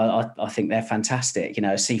car. I think they're fantastic. A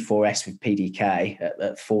C4S with PDK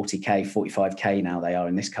at 40k, 45k now they are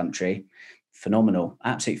in this country. Phenomenal,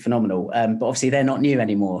 absolutely phenomenal. But obviously they're not new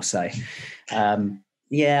anymore. So, the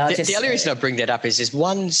only reason I bring that up is there's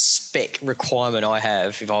one spec requirement I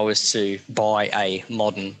have if I was to buy a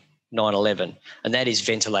modern 911, and that is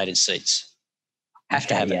ventilated seats. Have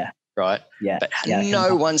to have it, right? Yeah. But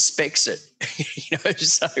no one specs it,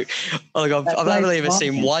 So, like I've only ever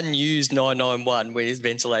seen one used 991 with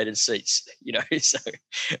ventilated seats, So,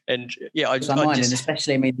 and I just, and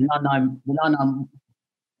especially, I mean, the 99.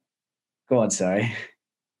 Go on, sorry.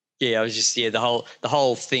 Yeah, I was just the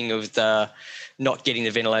whole thing of the not getting the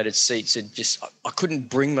ventilated seats. I couldn't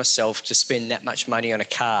bring myself to spend that much money on a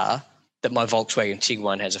car that my Volkswagen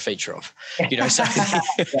Tiguan has a feature of. So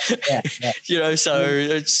so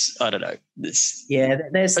it's, I don't know. There's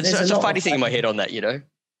a funny thing in my head on that.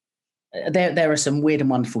 There are some weird and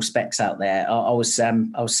wonderful specs out there. I was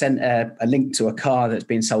sent a link to a car that's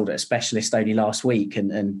been sold at a specialist only last week,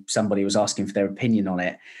 and somebody was asking for their opinion on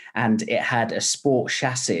it. And it had a sport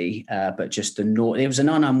chassis, but just it was a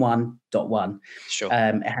 991.1. Sure.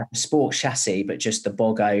 It had a sport chassis, but just the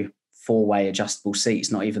Bogo 4-way adjustable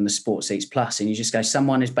seats, not even the sport seats plus. And you just go,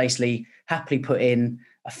 someone is basically happily put in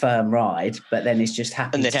a firm ride, but then is just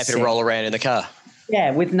happy. And then happy to roll around in the car.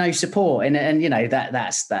 Yeah, with no support, and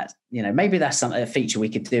that's maybe that's a feature we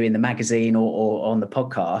could do in the magazine or on the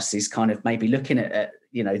podcast, is kind of maybe looking at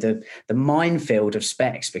the minefield of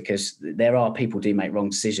specs, because there are people do make wrong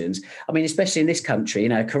decisions. I mean, especially in this country,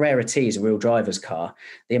 Carrera T is a real driver's car.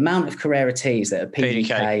 The amount of Carrera T's that are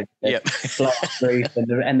PDK, glass roof,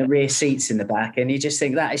 and the rear seats in the back, and you just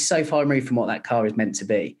think that is so far removed from what that car is meant to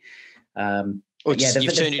be.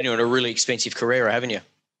 You've turned into a really expensive Carrera, haven't you?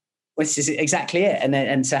 Which is exactly it.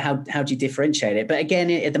 And so how do you differentiate it? But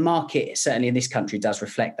again, the market, certainly in this country, does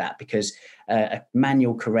reflect that, because a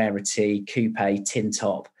manual Carrera T, coupe, tin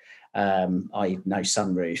top, i.e. no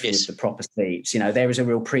sunroof, with the proper seats, there is a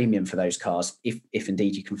real premium for those cars, if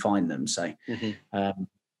indeed you can find them. So, I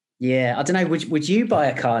don't know. Would you buy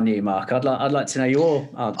a car new, Mark? I'd like to know your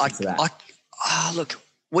answer to that. Look,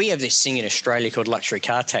 we have this thing in Australia called luxury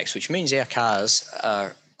car tax, which means our cars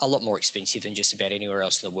are a lot more expensive than just about anywhere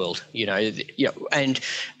else in the world, and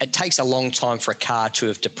it takes a long time for a car to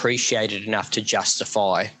have depreciated enough to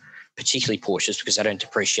justify, particularly Porsches, because they don't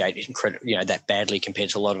depreciate that badly compared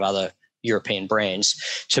to a lot of other European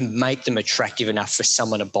brands, to make them attractive enough for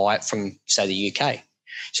someone to buy it from, say, the UK.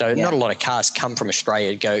 So not a lot of cars come from Australia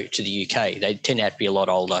to go to the UK. They tend to be a lot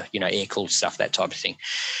older, air-cooled stuff, that type of thing.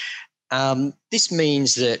 This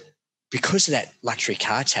means that because of that luxury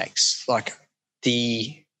car tax, like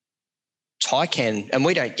the Taycan, and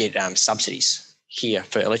we don't get subsidies here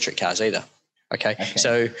for electric cars either. Okay.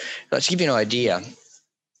 So to give you an idea,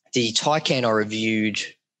 the Taycan I reviewed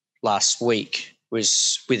last week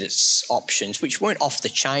was with its options, which weren't off the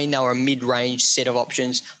chain. They were a mid-range set of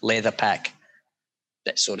options, leather pack,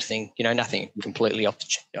 that sort of thing. Nothing completely off the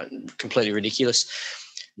chain, completely ridiculous.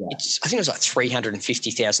 Yeah. I think it was like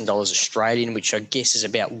 $350,000 Australian, which I guess is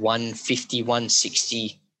about £150,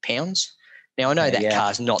 £160. Now, I know that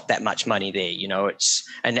car's not that much money there, it's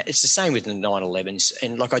the same with the 911s.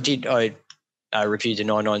 And like I reviewed the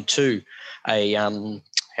 992,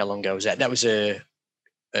 how long ago was that? That was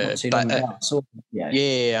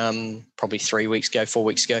probably 3 weeks ago, 4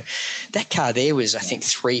 weeks ago. That car there was, I think,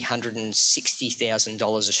 $360,000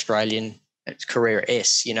 Australian. It's Carrera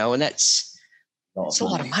S, and that's a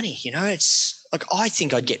lot of money, It's like, I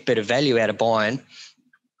think I'd get better value out of buying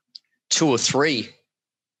 2 or 3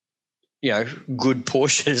 good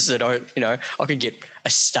Porsches that I could get a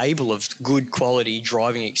stable of good quality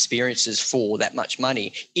driving experiences for that much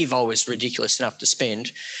money if I was ridiculous enough to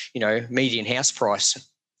spend, median house price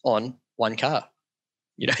on one car.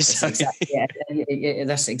 That's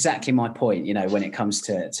exactly my point. When it comes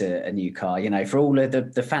to a new car, for all of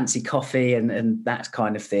the fancy coffee and that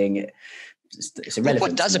kind of thing, it's irrelevant.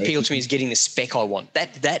 What does appeal to me is getting the spec I want.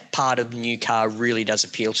 That part of the new car really does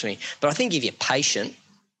appeal to me. But I think if you're patient,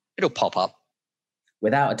 it'll pop up.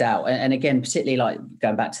 Without a doubt. And again, particularly like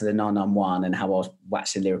going back to the 991 and how I was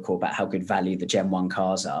waxing lyrical about how good value the Gen 1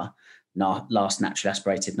 cars are, last naturally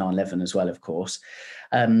aspirated 911 as well, of course.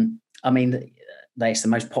 It's the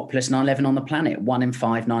most populous 911 on the planet. 1 in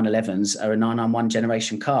 5 911s are a 991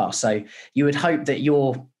 generation car. So you would hope that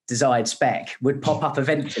your desired spec would pop up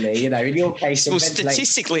eventually, in your case. Well,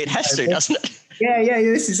 statistically it has to, doesn't it? Yeah,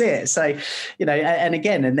 this is it. So,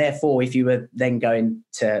 and therefore, if you were then going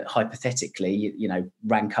to hypothetically,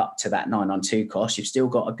 rank up to that 992 cost, you've still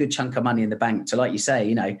got a good chunk of money in the bank to, like you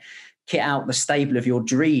say, kit out the stable of your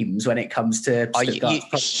dreams when it comes to.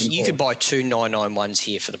 You could buy 2 991s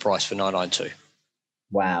here for the price for 992.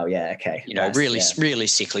 Wow. Yeah. Okay.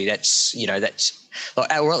 Realistically, that's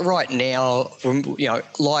like right now.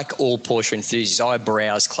 Like all Porsche enthusiasts, I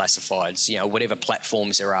browse classifieds. Whatever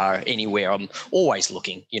platforms there are anywhere, I'm always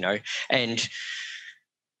looking. And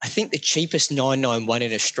I think the cheapest 991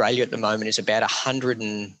 in Australia at the moment is about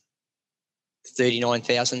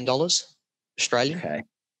 $139,000 Australian. Okay.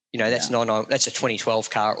 That's that's a 2012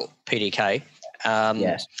 car PDK.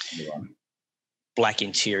 Yes. Black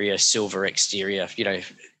interior, silver exterior. I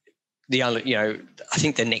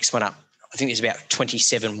think the next one up, I think there's about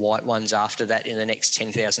 27 white ones after that in the next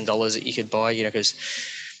 $10,000 that you could buy, because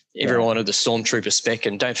everyone wanted the Stormtrooper spec,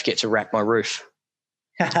 and don't forget to wrap my roof.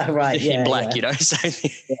 Right, in black, So,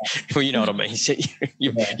 well, you know what I mean. So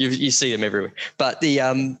you see them everywhere. But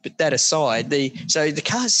but that aside, the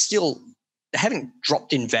cars still haven't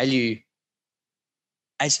dropped in value,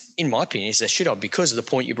 as in my opinion, as they should have, because of the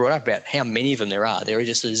point you brought up about how many of them there are. There are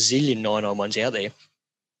just a zillion 991s out there.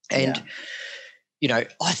 And, I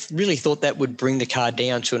really thought that would bring the car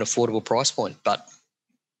down to an affordable price point, but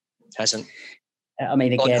hasn't. I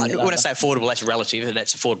mean, again, when I say affordable, that's relative, and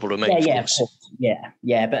that's affordable to me.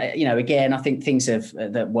 Yeah. But again, I think things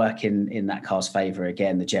that work in that car's favour.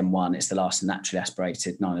 Again, the Gen 1, it's the last naturally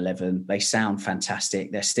aspirated 911. They sound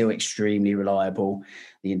fantastic. They're still extremely reliable.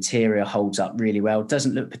 The interior holds up really well.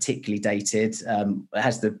 Doesn't look particularly dated. It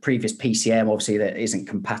has the previous PCM, obviously, that isn't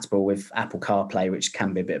compatible with Apple CarPlay, which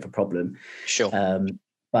can be a bit of a problem. Sure.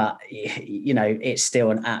 But it's still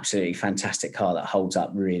an absolutely fantastic car that holds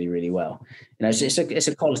up really, really well. It's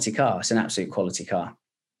a quality car. It's an absolute quality car.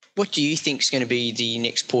 What do you think is going to be the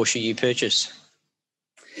next Porsche you purchase?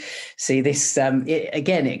 See, this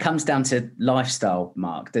it comes down to lifestyle,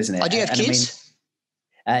 Mark, doesn't it? Do you have kids?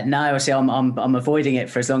 No, see, I'm avoiding it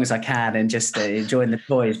for as long as I can and just enjoying the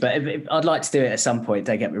toys. But I'd like to do it at some point.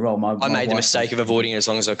 Don't get me wrong. I made the mistake of avoiding it as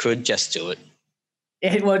long as I could. Just do it.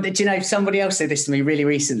 Well, do you know, somebody else said this to me really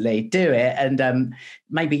recently. Do it, and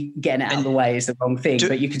maybe getting it out of the way is the wrong thing.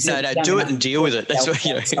 But you can do it and deal with it. That's what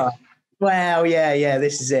Well, yeah,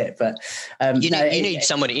 this is it. But you need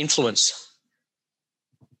someone to influence.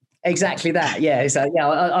 Exactly that. Yeah. So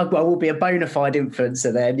I will be a bona fide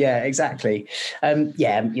influencer then. Yeah, exactly. Like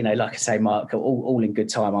I say, Mark, all in good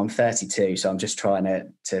time. I'm 32, so I'm just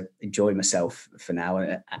trying to enjoy myself for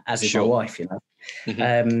now, as is my wife.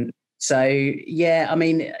 Mm-hmm.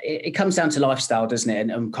 It comes down to lifestyle, doesn't it?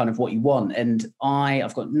 And kind of what you want. And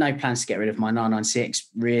I've got no plans to get rid of my 996.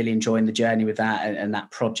 Really enjoying the journey with that and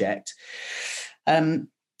that project.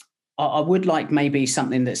 I would like maybe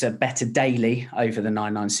something that's a better daily over the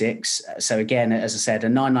 996. So again, as I said, a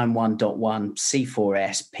 991.1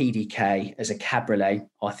 C4S PDK as a cabriolet,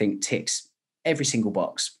 I think ticks every single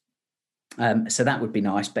box. So that would be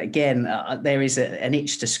nice. But again, there is an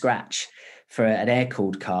itch to scratch for an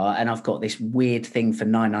air-cooled car, and I've got this weird thing for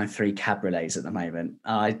 993 cabriolets at the moment.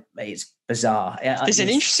 It's bizarre. There's an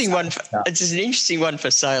interesting one. It's an interesting one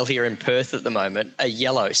for sale here in Perth at the moment. A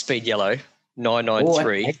yellow, speed yellow,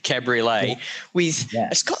 993 cabriolet with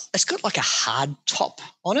it's got like a hard top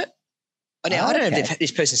on it. Now, I don't know if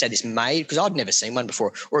this person said this made, because I'd never seen one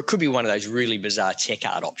before, or it could be one of those really bizarre tech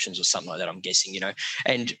art options or something like that, I'm guessing,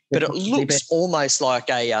 but it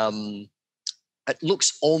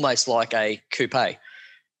looks almost like a coupe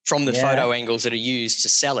from the photo angles that are used to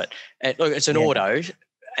sell it. It's an auto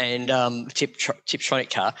and Tiptronic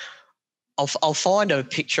car. I'll find a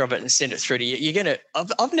picture of it and send it through to you.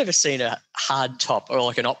 I've never seen a hard top or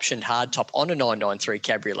like an optioned hard top on a 993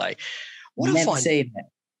 cabriolet.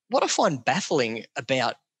 What I find baffling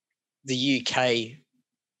about the UK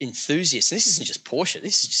enthusiasts, and this isn't just Porsche,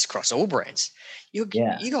 this is just across all brands. You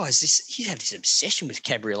guys, you have this obsession with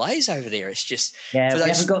cabriolets over there. It's just for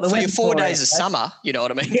your 4 days of summer. You know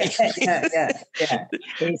what I mean? Yeah.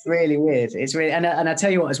 It's really weird. It's really, and I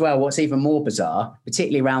tell you what as well. What's even more bizarre,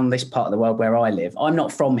 particularly around this part of the world where I live. I'm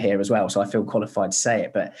not from here as well, so I feel qualified to say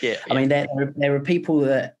it. But I mean, there are people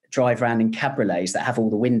that drive around in cabriolets that have all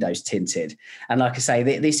the windows tinted. And like I say,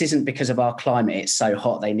 this isn't because of our climate. It's so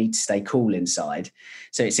hot, they need to stay cool inside.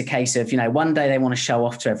 So it's a case of, one day they want to show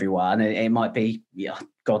off to everyone. It might be,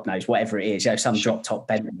 God knows, whatever it is, some drop top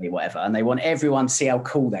Bentley, whatever. And they want everyone to see how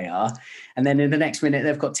cool they are. And then in the next minute,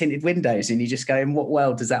 they've got tinted windows and you just go, in what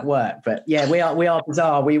world does that work? But yeah, we are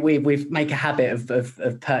bizarre. We make a habit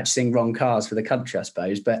of purchasing wrong cars for the country, I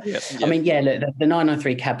suppose. But I mean, look, the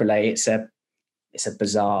 993 Cabriolet, it's a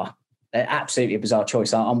bizarre, absolutely a bizarre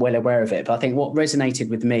choice. I'm well aware of it. But I think what resonated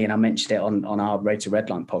with me, and I mentioned it on our Road to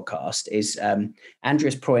Redline podcast, is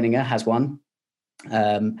Andreas Preuninger has one.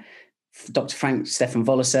 Dr. Frank Stefan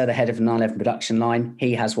Volliser, the head of the 911 production line,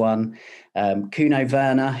 he has one. Kuno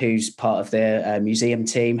Werner, who's part of their museum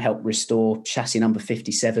team, helped restore chassis number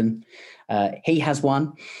 57. He has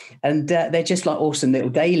one. And they're just like awesome little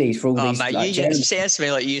dailies for all these. Mate, you sounds to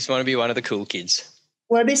me like you just want to be one of the cool kids.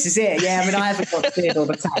 Well, this is it. Yeah, I mean, I haven't got the beard or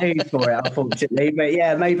the tattoos for it, unfortunately. But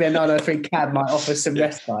yeah, maybe a 993 cab might offer some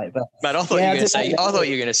respite. But I thought you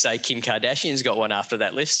were going to say Kim Kardashian's got one after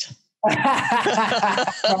that list.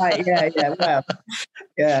 Right? Yeah. Well,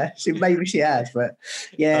 yeah. Maybe she has, but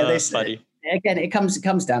yeah. Again, it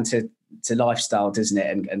comes down to lifestyle, doesn't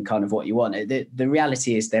it? And kind of what you want. The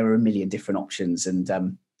reality is there are a million different options,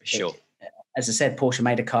 and sure. As I said, Porsche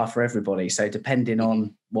made a car for everybody. So depending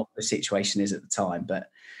on what the situation is at the time, but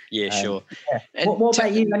sure. Yeah. What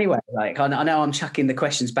about you anyway? Like, I know I'm chucking the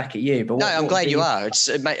questions back at you, but no, I'm glad you are.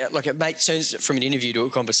 It makes sense from an interview to a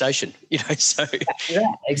conversation, so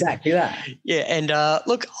exactly that. Yeah. And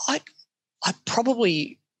look, I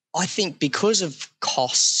think because of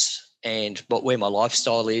costs and where my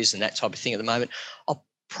lifestyle is and that type of thing at the moment, I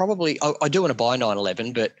do want to buy a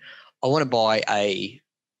 911, but I want to buy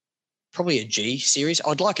probably a G series.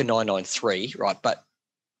 I'd like a 993, right? But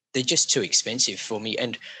they're just too expensive for me.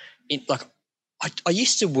 And I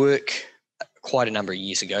used to work quite a number of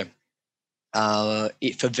years ago for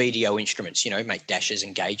VDO Instruments, make dashes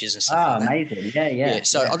and gauges and stuff. Oh, like amazing. Yeah.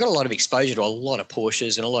 So I got a lot of exposure to a lot of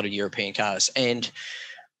Porsches and a lot of European cars. And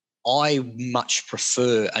I much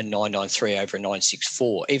prefer a 993 over a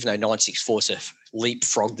 964, even though 964s have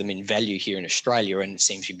leapfrogged them in value here in Australia, and it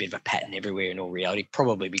seems to be a bit of a pattern everywhere in all reality,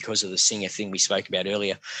 probably because of the Singer thing we spoke about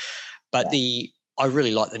earlier. But I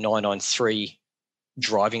really like the 993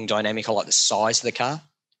 driving dynamic. I like the size of the car,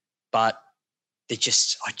 but I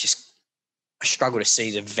struggle to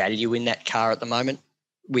see the value in that car at the moment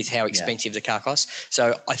with how expensive the car costs.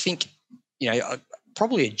 So I think,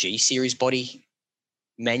 probably a G series body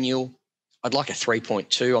manual. I'd like a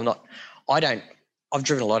 3.2. I've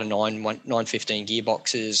driven a lot of 915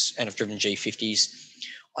 gearboxes, and I've driven G50s.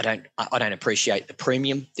 I don't appreciate the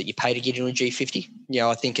premium that you pay to get into a G50.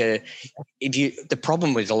 I think the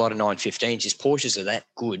problem with a lot of 915s is Porsches are that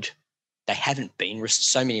good. They haven't been,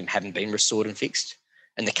 so many of them haven't been restored and fixed,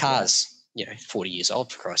 and the car's 40 years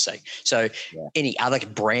old, for Christ's sake. So any other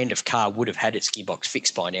brand of car would have had its gearbox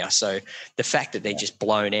fixed by now. So the fact that they're just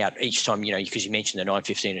blown out each time, because you mentioned the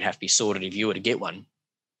 915 would have to be sorted if you were to get one.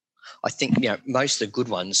 I think, most of the good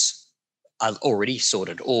ones are already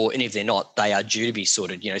sorted, and if they're not, they are due to be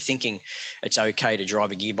sorted. Thinking it's okay to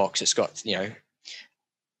drive a gearbox that's got,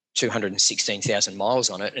 216,000 miles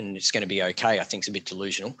on it and it's going to be okay, I think is a bit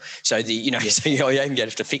delusional. So I am going to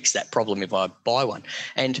have to fix that problem if I buy one.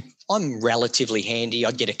 And I'm relatively handy.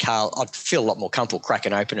 I'd get a car. I'd feel a lot more comfortable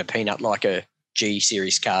cracking open a peanut like a G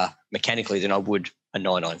series car mechanically than I would a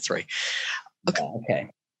 993. Okay.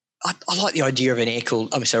 I like the idea of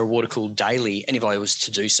a water-cooled daily, and if I was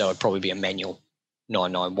to do so, it'd probably be a manual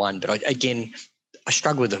 991. But I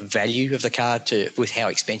struggle with the value of the car with how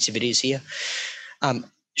expensive it is here.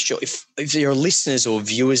 Sure, if there are listeners or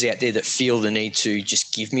viewers out there that feel the need to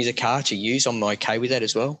just give me the car to use, I'm okay with that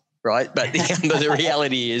as well, right? But the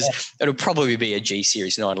reality is it'll probably be a G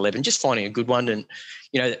Series 911, just finding a good one. And,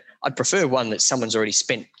 I'd prefer one that someone's already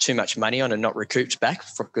spent too much money on and not recouped back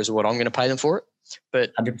because of what I'm going to pay them for it.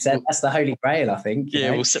 But 100%, that's the holy grail, I think.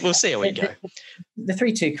 Yeah, we'll see how we go. The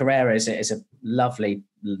 3.2 Carrera is a lovely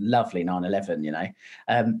 911.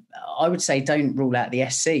 I would say don't rule out the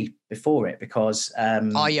SC before it because I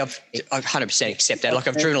 100% accept that. Like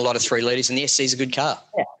I've driven a lot of 3 litres, and the SC is a good car.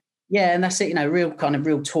 Yeah, and that's it.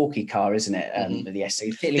 Real talky car, isn't it? The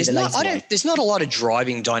SC. There's not a lot of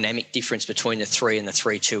driving dynamic difference between the 3 and the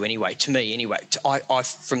 3.2 anyway. To me, anyway, I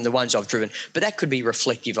from the ones I've driven, but that could be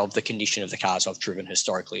reflective of the condition of the cars I've driven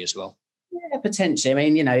historically as well. Yeah, potentially. I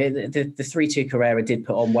mean, the 3.2 Carrera did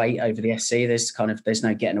put on weight over the SC. There's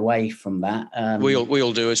no getting away from that. We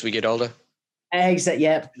all do as we get older. Exactly.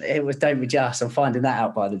 Yeah, it was. Don't be just. I'm finding that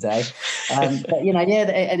out by the day. But yeah.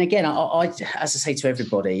 And again, I as I say to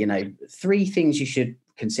everybody, 3 things you should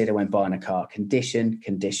consider when buying a car: condition.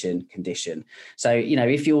 So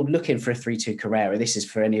if you're looking for a 3.2 Carrera, this is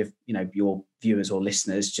for any of your viewers or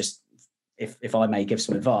listeners. Just if I may give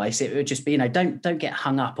some advice, it would just be don't get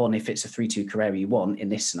hung up on if it's a 3.2 Carrera you want in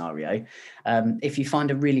this scenario. If you find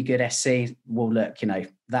a really good SC, well, look,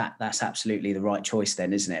 that's absolutely the right choice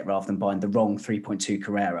then, isn't it? Rather than buying the wrong 3.2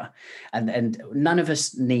 Carrera. And none of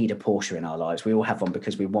us need a Porsche in our lives. We all have one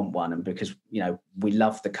because we want one and because, we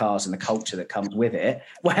love the cars and the culture that comes with it.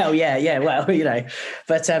 Well, yeah. Well,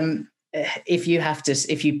 but if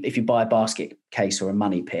you buy a basket case or a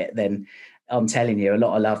money pit, then I'm telling you, a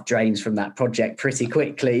lot of love drains from that project pretty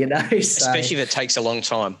quickly, So, especially if it takes a long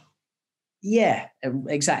time. Yeah,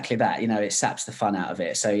 exactly that. It saps the fun out of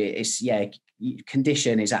it. So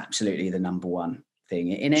condition is absolutely the number one thing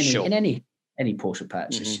in any Porsche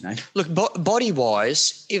purchase. Look, body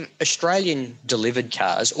wise, if Australian delivered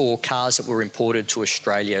cars or cars that were imported to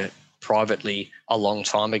Australia privately a long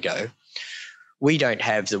time ago, we don't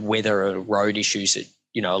have the weather or road issues that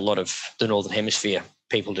a lot of the Northern Hemisphere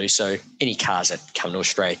people do. So any cars that come to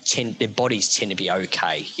Australia their bodies tend to be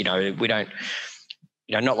okay. We don't.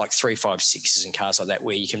 Not like 356s and cars like that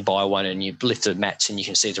where you can buy one and you lift the mats and you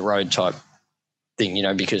can see the road type thing,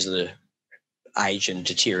 because of the age and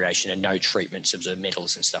deterioration and no treatments of the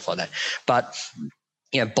metals and stuff like that. But,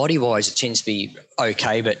 body-wise, it tends to be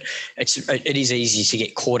okay, but it is easy to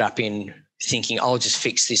get caught up in thinking, I'll just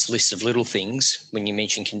fix this list of little things when you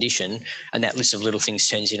mention condition, and that list of little things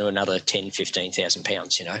turns into another 10,000, 15,000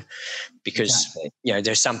 pounds, because, exactly.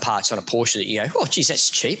 There's some parts on a Porsche that you go, oh, geez, that's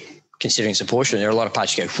cheap. Considering it's a Porsche, and there are a lot of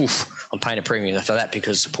parts you go, I'm paying a premium for that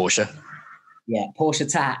because it's a Porsche. Yeah,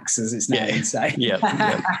 Porsche tax, as it's known. Yeah. So.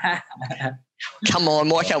 Yeah. Come on,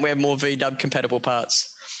 why can't we have more VW compatible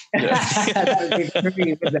parts? That would be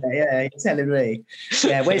free, wouldn't it? Yeah, you're telling me.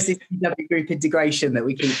 Yeah, where's this VW group integration that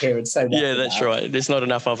we keep hearing so much? Yeah, that's right. There's not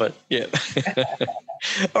enough of it. Yeah.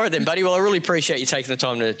 All right then, buddy. Well, I really appreciate you taking the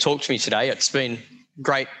time to talk to me today. It's been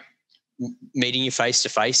great meeting you face to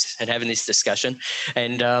face and having this discussion.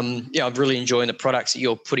 And, I'm really enjoying the products that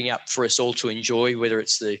you're putting up for us all to enjoy, whether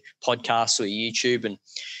it's the podcast or YouTube and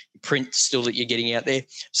print still that you're getting out there.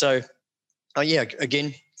 So,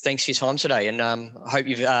 again, thanks for your time today. And I hope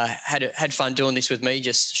you've had fun doing this with me,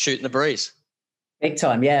 just shooting the breeze. Big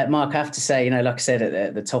time. Yeah, Mark, I have to say, like I said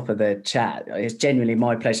at the top of the chat, it's genuinely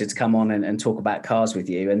my pleasure to come on and talk about cars with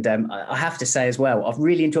you. And I have to say as well, I've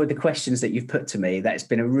really enjoyed the questions that you've put to me. That's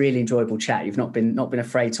been a really enjoyable chat. You've not been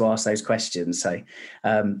afraid to ask those questions. So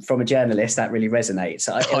from a journalist, that really resonates.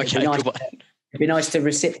 It'd be nice to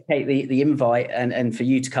reciprocate the invite and for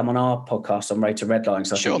you to come on our podcast on Road to Redline.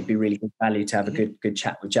 So I think it'd be really good value to have a good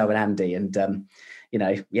chat with Joe and Andy. And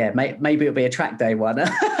maybe it'll be a track day one.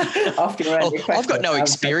 After I've got no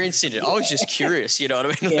experience in it. I was just curious, you know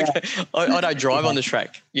what I mean? I don't drive on the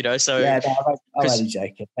track, so. Yeah, no, I'm only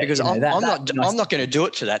joking. Because I'm not going to do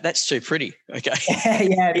it to that. That's too pretty. Okay.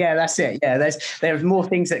 yeah, that's it. Yeah, there's more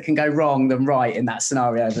things that can go wrong than right in that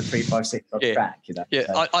scenario of the 356 on track. Yeah,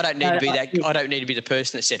 so, I don't need to be that. I don't need to be the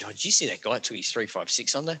person that said, "Oh, did you see that guy took his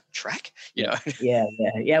 356 on the track?" Yeah.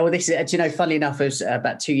 Well, this is. Funnily enough, it was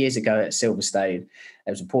about 2 years ago at Silverstone.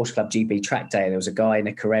 There was a Porsche Club GB track day. There was a guy in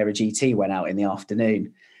a Carrera GT went out in the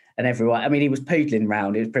afternoon, and everyone, he was poodling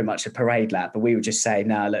round. It was pretty much a parade lap, but we were just saying,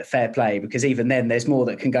 "No, look, fair play," because even then, there's more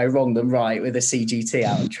that can go wrong than right with a CGT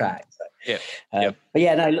out on track. So,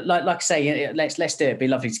 But like I say, let's do it. It'd be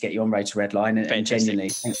lovely to get you on Road to Redline, and genuinely,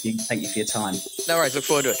 thank you for your time. No worries. Look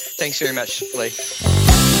forward to it. Thanks very much, Lee.